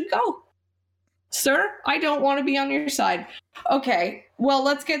 you should go, sir. I don't want to be on your side. Okay, well,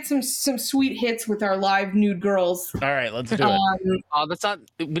 let's get some sweet hits with our live nude girls. All right, let's do it. Oh, that's not.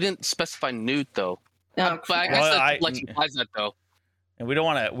 We didn't specify nude though. Oh, but I guess that like implies that though. And we don't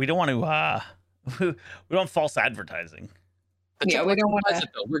want to. We don't want false advertising. We don't want to.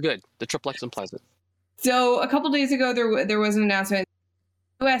 We're good. The triple X implies it. So a couple days ago, there was an announcement.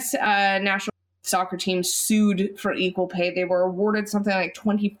 U.S. national soccer team sued for equal pay. They were awarded something like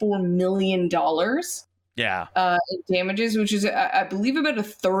 $24 million. Yeah. In damages, which is, I believe, about a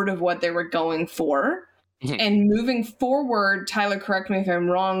third of what they were going for. Mm-hmm. And moving forward, Tyler, correct me if I'm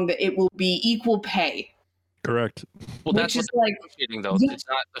wrong, that it will be equal pay. Correct. Well, that's what they're negotiating, though. Yeah. It's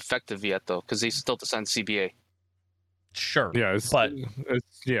not effective yet, though, because they still have to sign CBA. Sure.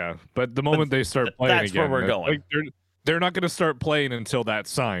 Yeah, but the moment they start playing that's again, where we're going. They're not going to start playing until that's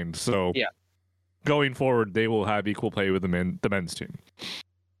signed. So going forward, they will have equal pay with the men's team.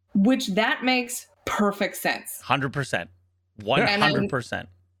 Which that makes perfect sense. 100%. 100%.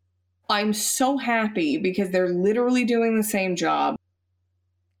 I'm so happy because they're literally doing the same job.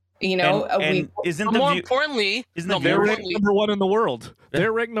 You know, more importantly, they're ranked number one in the world.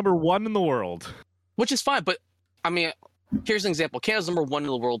 They're ranked number one in the world, which is fine. But I mean, here's an example: Canada's number one in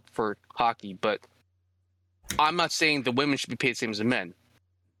the world for hockey. But I'm not saying the women should be paid the same as the men.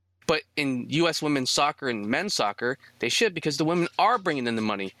 But in U.S. women's soccer and men's soccer, they should, because the women are bringing in the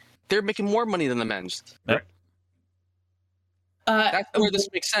money. They're making more money than the men's. Yep. That's where this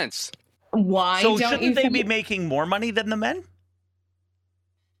makes sense. Why? So shouldn't they be making more money than the men?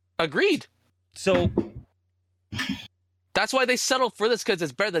 Agreed. So that's why they settled for this, because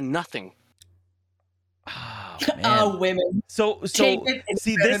it's better than nothing. Oh, women. So see,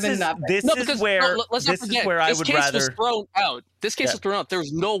 this is where let's not forget, I would rather. Was thrown out. This case was thrown out. There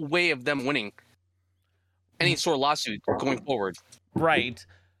was no way of them winning any sort of lawsuit going forward. Right,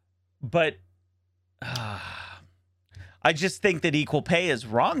 but I just think that equal pay is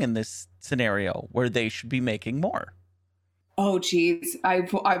wrong in this scenario where they should be making more. Oh, geez.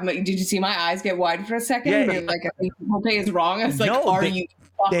 Did you see my eyes get wide for a second? Yeah. You're like, I think equal pay is wrong. I was like, you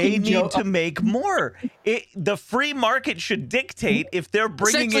fucking They need joke? to make more. The free market should dictate if they're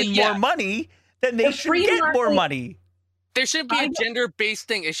bringing in more money, then they should get more money. There should be a gender-based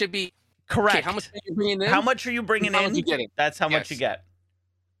thing. It should be correct. Okay, how much are you bringing in? How much are you bringing in? You getting? That's how much you get.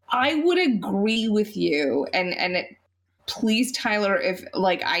 I would agree with you, and please, Tyler, if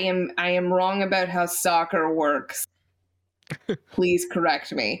like I am wrong about how soccer works, please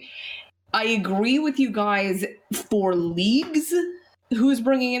correct me. I agree with you guys for leagues. Who's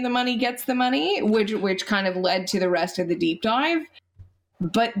bringing in the money gets the money, which kind of led to the rest of the deep dive.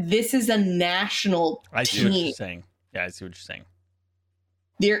 But this is a national I see what you're saying. Yeah, I see what you're saying.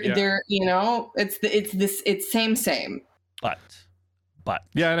 They're it's same. But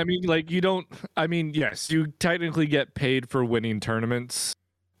yeah, and I mean, like, yes, you technically get paid for winning tournaments,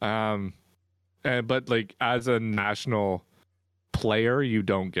 but like as a national player, you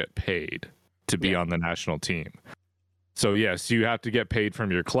don't get paid to be on the national team. So yes, you have to get paid from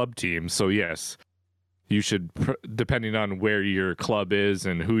your club team. So yes, you should, depending on where your club is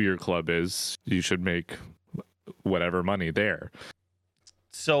and who your club is, you should make whatever money there.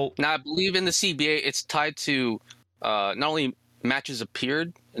 So now I believe in the CBA, it's tied to not only matches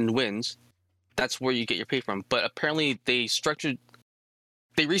appeared and wins, that's where you get your pay from, but apparently they restructured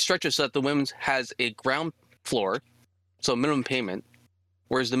so that the women's has a ground floor, so minimum payment,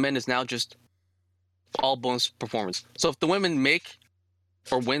 whereas the men is now just all bonus performance. So if the women make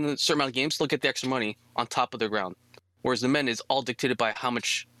or win a certain amount of games, they'll get the extra money on top of their ground, whereas the men is all dictated by how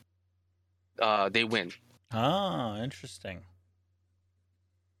much they win. Interesting.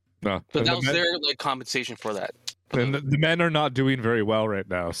 No, but that was their compensation for that. And the men are not doing very well right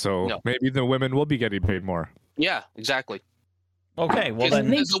now, so maybe the women will be getting paid more. Yeah, exactly. Okay, well then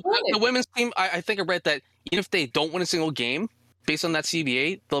the women's team, I think I read that even if they don't win a single game, based on that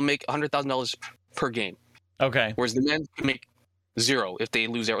CBA, they'll make $100,000 per game. Okay. Whereas the men can make zero if they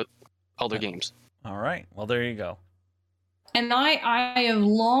lose all their games. All right. Well, there you go. And I have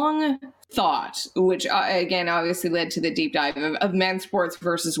long thought, which again obviously led to the deep dive of men's sports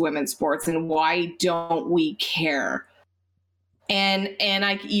versus women's sports, and why don't we care? And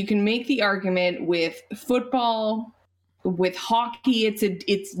you can make the argument with football, with hockey.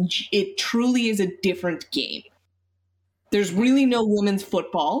 It truly is a different game. There's really no women's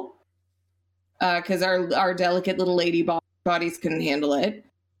football because our delicate little lady bodies couldn't handle it.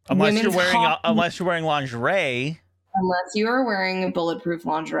 Unless you're wearing lingerie. Unless you are wearing bulletproof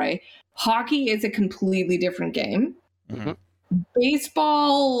lingerie. Hockey is a completely different game. Mm-hmm.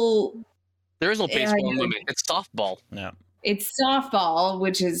 Baseball... There is no baseball in women. It's softball. Yeah. It's softball,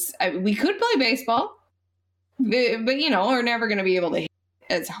 which is... we could play baseball, but we're never going to be able to hit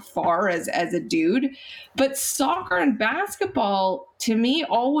as far as a dude. But soccer and basketball, to me,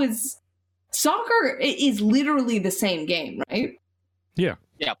 always... Soccer is literally the same game, right? Yeah.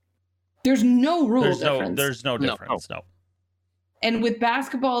 Yeah. There's no difference. There's no difference. No. And with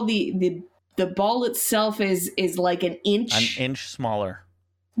basketball, the ball itself is like an inch smaller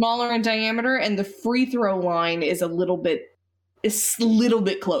in diameter, and the free throw line is a little bit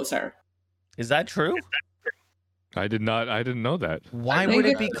closer. Is that true? I didn't know that. Why would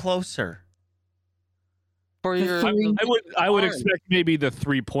it be closer? For your, I would expect maybe the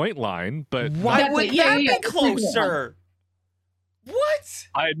 3-point line, but why would that be closer? What?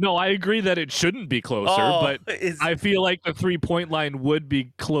 I agree that it shouldn't be closer, but I feel like the 3-point line would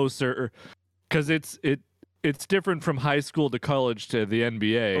be closer because it's different from high school to college to the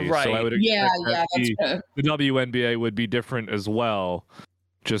NBA. Right. So I would expect that the WNBA would be different as well,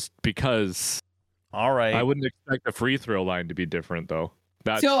 just because. All right. I wouldn't expect the free throw line to be different though.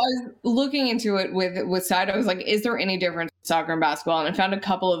 So I was looking into it with Side. I was like, is there any difference in soccer and basketball? And I found a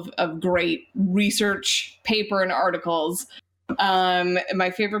couple of great research paper and articles.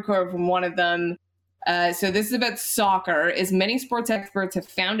 My favorite quote from one of them. So this is about soccer. Is many sports experts have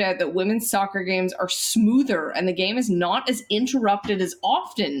found out that women's soccer games are smoother and the game is not as interrupted as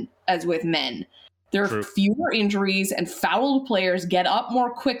often as with men. There are fewer injuries and fouled players get up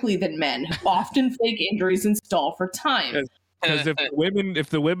more quickly than men, who often fake injuries and stall for time. Because if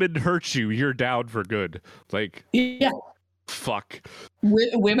the women hurt you, you're down for good. Like, yeah. Fuck.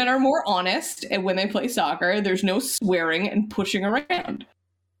 Women are more honest, and when they play soccer, there's no swearing and pushing around.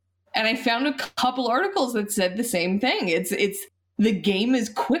 And I found a couple articles that said the same thing. It's the game is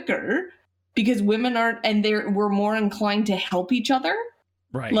quicker because women aren't, and we're more inclined to help each other.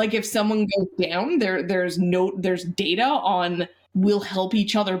 Right. Like if someone goes down, there's data on will help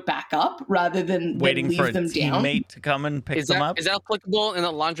each other back up rather than waiting leave for a them down. teammate to come and pick them up. Is that applicable in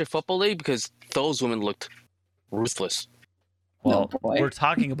the Lingerie Football League? Because those women looked ruthless. Well, we're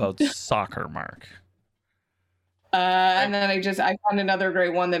talking about soccer, Mark. And then I found another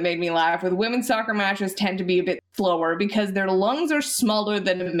great one that made me laugh. With women's soccer matches tend to be a bit slower because their lungs are smaller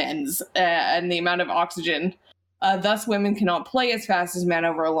than men's and the amount of oxygen. Thus, women cannot play as fast as men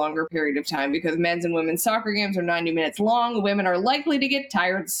over a longer period of time because men's and women's soccer games are 90 minutes long. Women are likely to get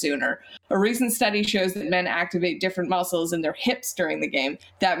tired sooner. A recent study shows that men activate different muscles in their hips during the game.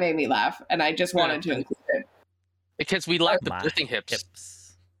 That made me laugh, and I just wanted to include it. Because we lack the lifting hips.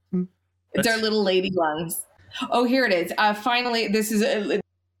 It's our little lady lungs. Oh, here it is. Finally, this is a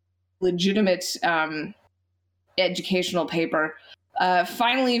legitimate educational paper.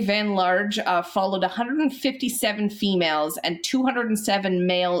 Finally, Van Large followed 157 females and 207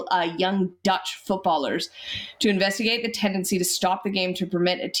 male young Dutch footballers to investigate the tendency to stop the game to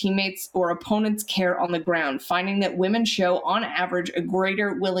permit a teammate's or opponent's care on the ground, finding that women show, on average, a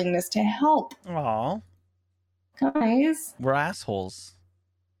greater willingness to help. Aw. Guys. We're assholes.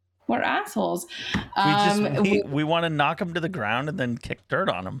 We're assholes. We want to knock them to the ground and then kick dirt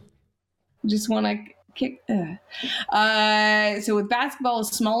on them. Just want to... So with basketball, a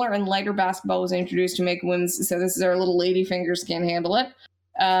smaller and lighter basketball was introduced to make women's. So this is our little lady fingers can't handle it.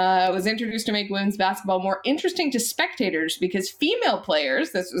 Was introduced to make women's basketball more interesting to spectators because female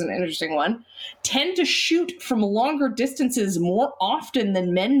players, this was an interesting one, tend to shoot from longer distances more often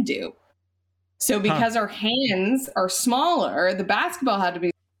than men do. So because our hands are smaller, the basketball had to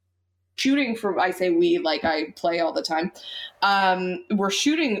be shooting from. I say we, like I play all the time. We're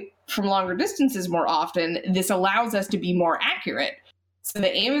shooting from longer distances more often. This allows us to be more accurate. So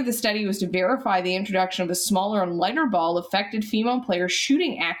the aim of the study was to verify the introduction of a smaller and lighter ball affected female players'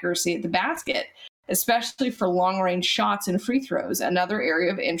 shooting accuracy at the basket, especially for long-range shots and free throws, another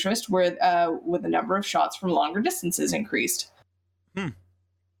area of interest where the number of shots from longer distances increased.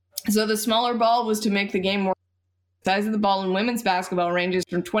 So the smaller ball was to make the game more. The size of the ball in women's basketball ranges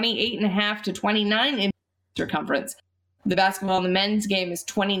from 28.5 to 29 inches circumference. The basketball in the men's game is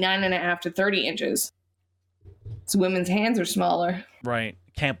 29.5 to 30 inches. So women's hands are smaller. Right.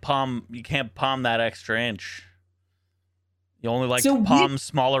 You can't palm that extra inch. You only like to palm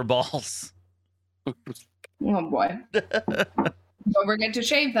smaller balls. Oh boy. Don't forget to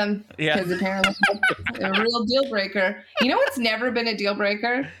shave them. Yeah. Because apparently it's a real deal breaker. You know what's never been a deal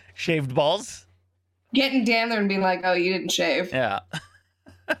breaker? Shaved balls? Getting down there and being like, oh, you didn't shave. Yeah.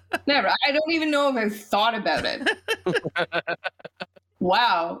 Never. I don't even know if I've thought about it.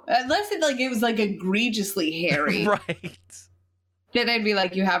 Wow. Unless it was like egregiously hairy. Right. Then I'd be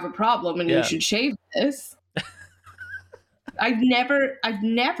like, you have a problem and you should shave this. I've never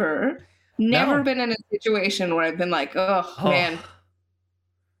been in a situation where I've been like, oh man,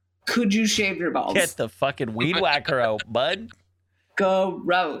 could you shave your balls? Get the fucking weed whacker out, bud.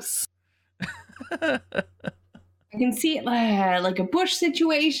 Gross. I can see it like a bush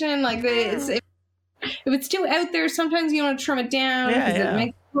situation, like this. If it's too out there, sometimes you want to trim it down because it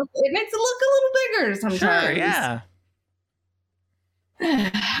makes it look a little bigger sometimes. Sure, yeah.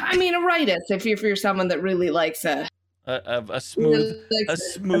 I mean, write us if you're someone that really likes a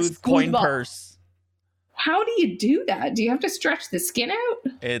smooth coin ball. purse. How do you do that? Do you have to stretch the skin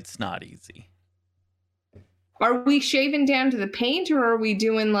out? It's not easy. Are we shaving down to the paint, or are we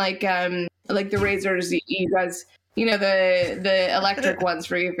doing like the razors you guys, the electric ones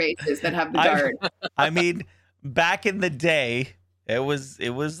for your faces that have the dart? I mean, back in the day, it was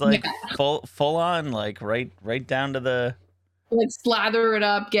like full on, like right down to the. Like slather it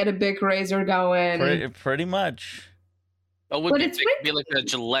up, get a Bic razor going. Pretty much. Oh, would it be like a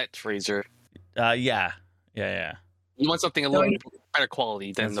Gillette razor? Yeah. You want something a little better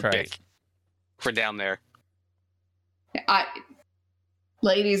quality than the Bic for down there.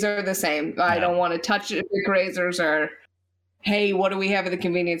 Ladies are the same. I don't want to touch Bic razors or, hey, what do we have at the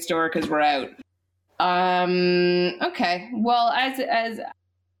convenience store because we're out. Okay. Well, as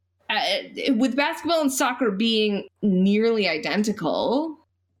with basketball and soccer being nearly identical,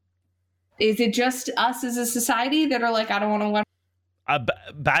 is it just us as a society that are like, I don't want to watch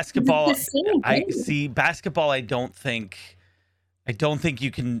basketball? I see basketball. I don't think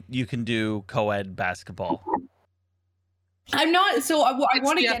you can do co-ed basketball. I'm not. So I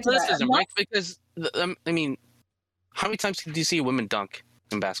want to get to that. Right? Because I mean, how many times do you see a woman dunk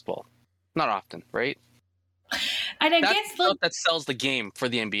in basketball? Not often, right? And I guess that sells the game for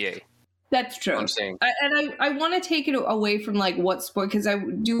the NBA. That's true. I'm saying, I want to take it away from like what sport, because I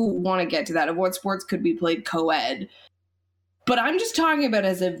do want to get to that of what sports could be played co-ed. But I'm just talking about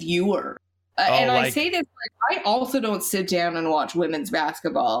as a viewer. I say this, like, I also don't sit down and watch women's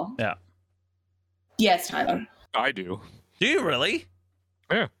basketball. Yeah. Yes, Tyler. I do. Do you really?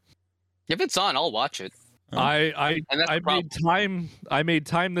 Yeah. If it's on, I'll watch it. I made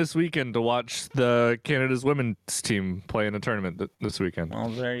time this weekend to watch the Canada's women's team play in a tournament this weekend. Well,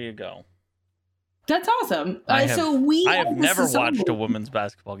 there you go. That's awesome. I have never watched a women's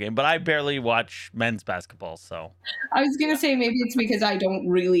basketball game, but I barely watch men's basketball. So I was gonna say maybe it's because I don't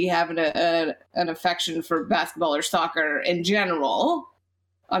really have an affection for basketball or soccer in general.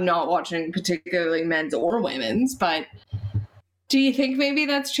 I'm not watching particularly men's or women's, but do you think maybe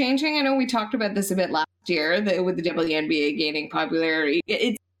that's changing? I know we talked about this a bit last year with the WNBA gaining popularity.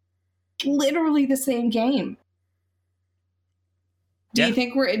 It's literally the same game. Do you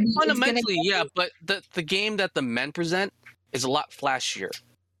think we're fundamentally, yeah, but the game that the men present is a lot flashier,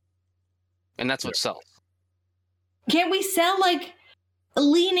 and that's what sells. Can't we sell, like,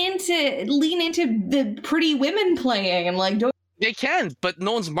 lean into the pretty women playing and like? They can, but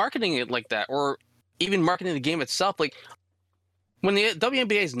no one's marketing it like that, or even marketing the game itself. Like when the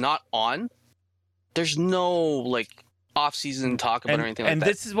WNBA is not on, there's no like off-season talk about or anything like that. And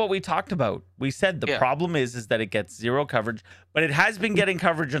this is what we talked about. We said the problem is that it gets zero coverage, but it has been getting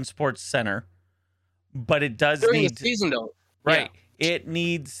coverage on Sports Center. But it does during the season though. Right. Yeah. It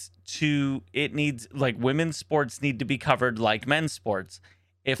needs like women's sports need to be covered like men's sports.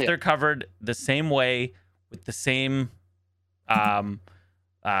 If they're covered the same way with the same what's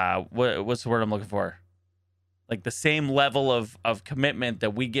the word I'm looking for? Like the same level of commitment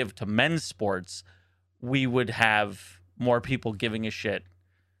that we give to men's sports, we would have more people giving a shit.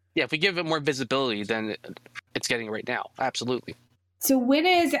 Yeah, if we give it more visibility than it's getting right now. Absolutely. So when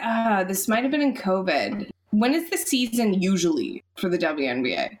is, this might have been in COVID, when is the season usually for the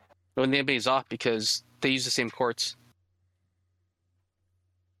WNBA? When the NBA is off because they use the same courts.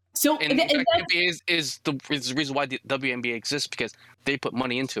 So and the NBA is the reason why the WNBA exists, because they put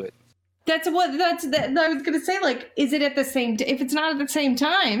money into it. I was going to say, like, is it at the same, if it's not at the same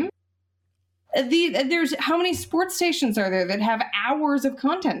time, there's how many sports stations are there that have hours of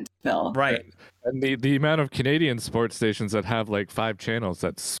content to fill? Right. And the amount of Canadian sports stations that have like 5 channels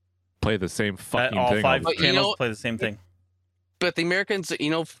that play the same fucking all thing. 5 channels play the same thing. But the Americans,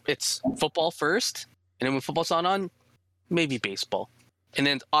 it's football first, and then when football's not on, maybe baseball, and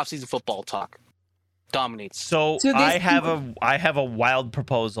then off-season football talk dominates. So I have a wild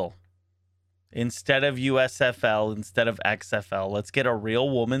proposal. Instead of USFL, instead of XFL, let's get a real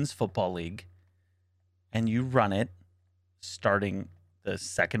women's football league, and you run it starting the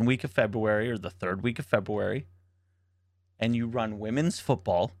 2nd week of February or the 3rd week of February, and you run women's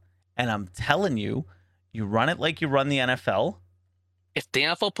football, and I'm telling you, you run it like you run the NFL. If the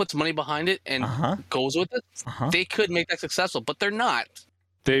NFL puts money behind it and goes with it, they could make that successful, but they're not.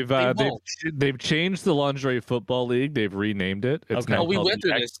 They've changed the lingerie football league. They've renamed it. It's now we went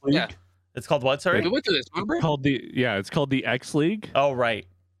through this. Yeah. It's called what? Sorry, we went through this. Remember? It's called the X League. Oh, right.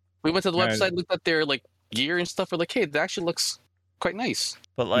 We went to the website, looked at their like gear and stuff. We're like, hey, that actually looks quite nice.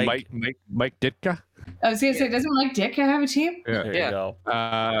 But like Mike Ditka. I was gonna say, doesn't Mike Ditka have a team? Yeah. There you go.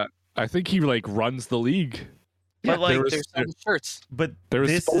 I think he like runs the league. But like, there's shirts. But there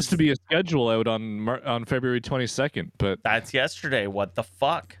was supposed to be a schedule out on February 22nd, but that's yesterday. What the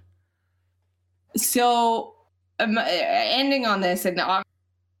fuck? So, ending on this, and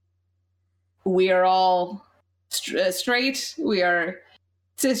we are all straight. We are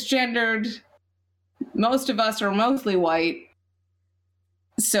cisgendered. Most of us are mostly white.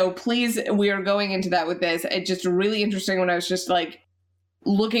 So please, we are going into that with this. It's just really interesting when I was just like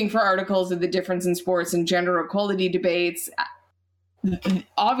looking for articles of the difference in sports and gender equality debates.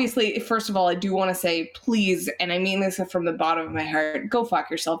 Obviously, first of all, I do want to say, please, and I mean this from the bottom of my heart, go fuck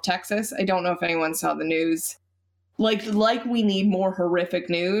yourself, Texas. I don't know if anyone saw the news. Like we need more horrific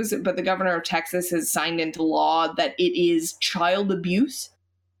news, but the governor of Texas has signed into law that it is child abuse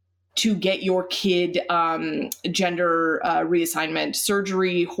to get your kid gender reassignment,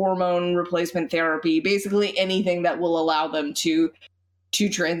 surgery, hormone replacement therapy, basically anything that will allow them to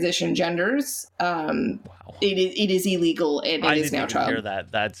transition genders. Wow. It is illegal, and it is now child. I didn't hear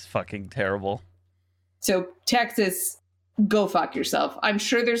that. That's fucking terrible. So Texas, go fuck yourself. I'm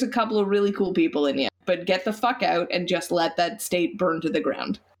sure there's a couple of really cool people in you, but get the fuck out and just let that state burn to the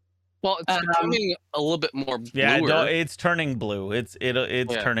ground. Well, it's becoming a little bit more bluer. Yeah, no, it's turning blue. It's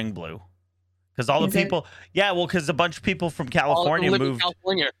turning blue. Because all the people, because a bunch of people from California moved.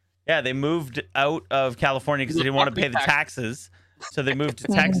 Yeah, they moved out of California because they didn't want to pay the taxes. So they moved to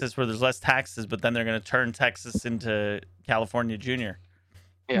Texas where there's less taxes, but then they're going to turn Texas into California Junior.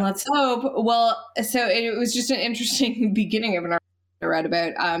 Yeah. Let's hope. Well, so it was just an interesting beginning of an article I read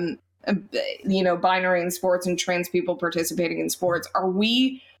about binary in sports and trans people participating in sports, are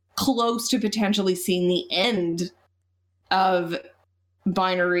we close to potentially seeing the end of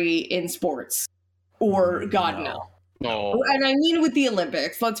binary in sports? Or God, no. No. And I mean with the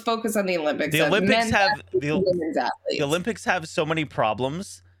Olympics. Let's focus on the Olympics. The Olympics have so many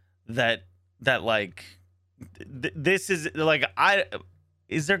problems that like this is like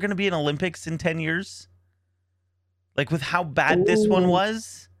is there going to be an Olympics in 10 years? Like with how bad this one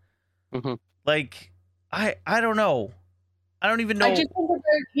was? Mm-hmm. Like I don't know. I don't even know. I just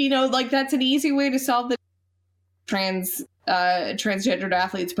think like that's an easy way to solve the transgendered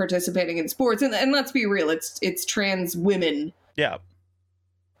athletes participating in sports. And let's be real, it's trans women. Yeah.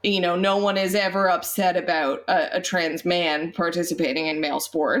 No one is ever upset about a trans man participating in male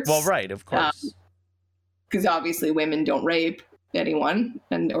sports. Well, right, of course. Because obviously women don't rape anyone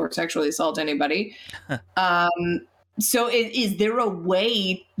or sexually assault anybody. So is there a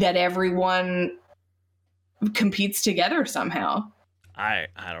way that everyone competes together somehow? I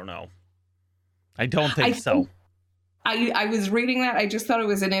don't know. I don't think so. I was reading that. I just thought it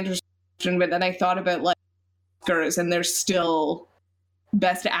was an interesting question, but then I thought about like Oscars, and there's still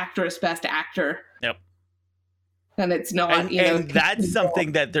best actress, best actor. Yep. And it's not, and that's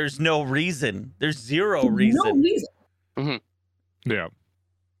something that there's no reason. There's zero reason. No reason. Mm-hmm. Yeah.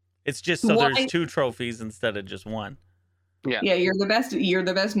 It's just so there's 2 trophies instead of just 1. Yeah. Yeah, you're the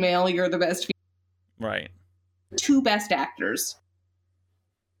best male, you're the best female. Right. 2 best actors.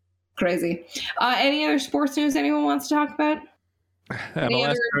 Crazy. Any other sports news anyone wants to talk about?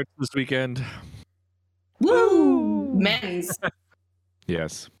 MLS starts this weekend. Woo! Men's.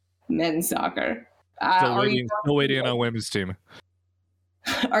 Yes. Men's soccer. Still waiting on women's team.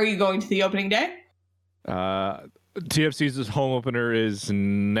 Are you going to the opening day? TFC's home opener is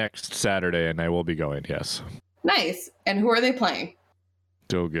next Saturday, and I will be going, yes. Nice. And who are they playing?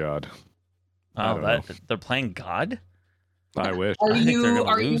 Oh, God. They're playing God? I wish. Are you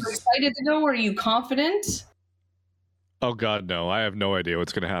excited to go? Are you confident? Oh God, no! I have no idea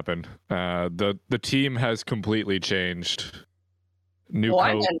what's going to happen. The team has completely changed. I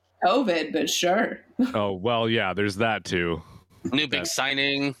meant COVID, but sure. Oh well, yeah. There's that too. New big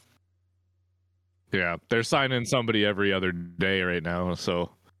signing. Yeah, they're signing somebody every other day right now.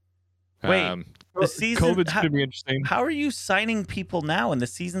 So wait, the season. COVID's going to be interesting. How are you signing people now, and the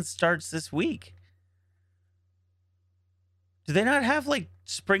season starts this week? Do they not have like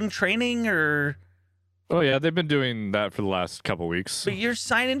spring training or? Oh yeah, they've been doing that for the last couple weeks. But you're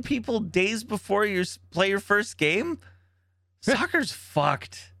signing people days before you play your first game. Soccer's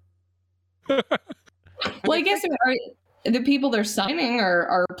fucked. Well, I guess the people they're signing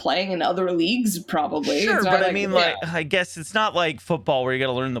are playing in other leagues, probably. Sure, but I mean, I guess it's not like football where you got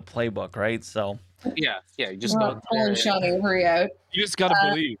to learn the playbook, right? So. Yeah. You just go pulling Sean Avery out. You just gotta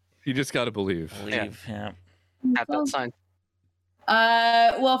believe. You just gotta believe. Yeah. Have that sign.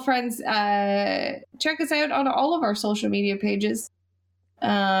 Well, friends, check us out on all of our social media pages.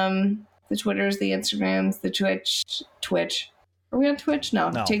 The Twitters, the Instagrams, the Twitch. Are we on Twitch?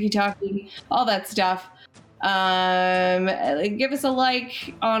 No. TikTok, all that stuff. Give us a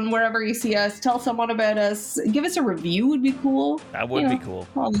like on wherever you see us. Tell someone about us. Give us a review would be cool. That would be cool.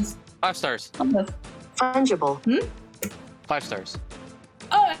 5 stars. Fungible. 5 stars.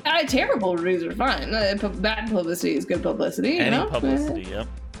 Oh, terrible reviews are fine. Bad publicity is good publicity. Any publicity, yep.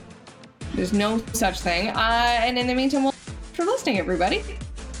 There's no such thing. And in the meantime, well, for listening, everybody.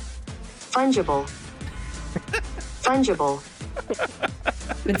 Fungible.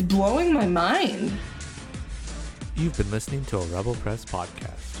 It's blowing my mind. You've been listening to a Rebel Press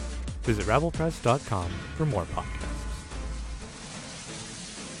podcast. Visit rebelpress.com for more podcasts.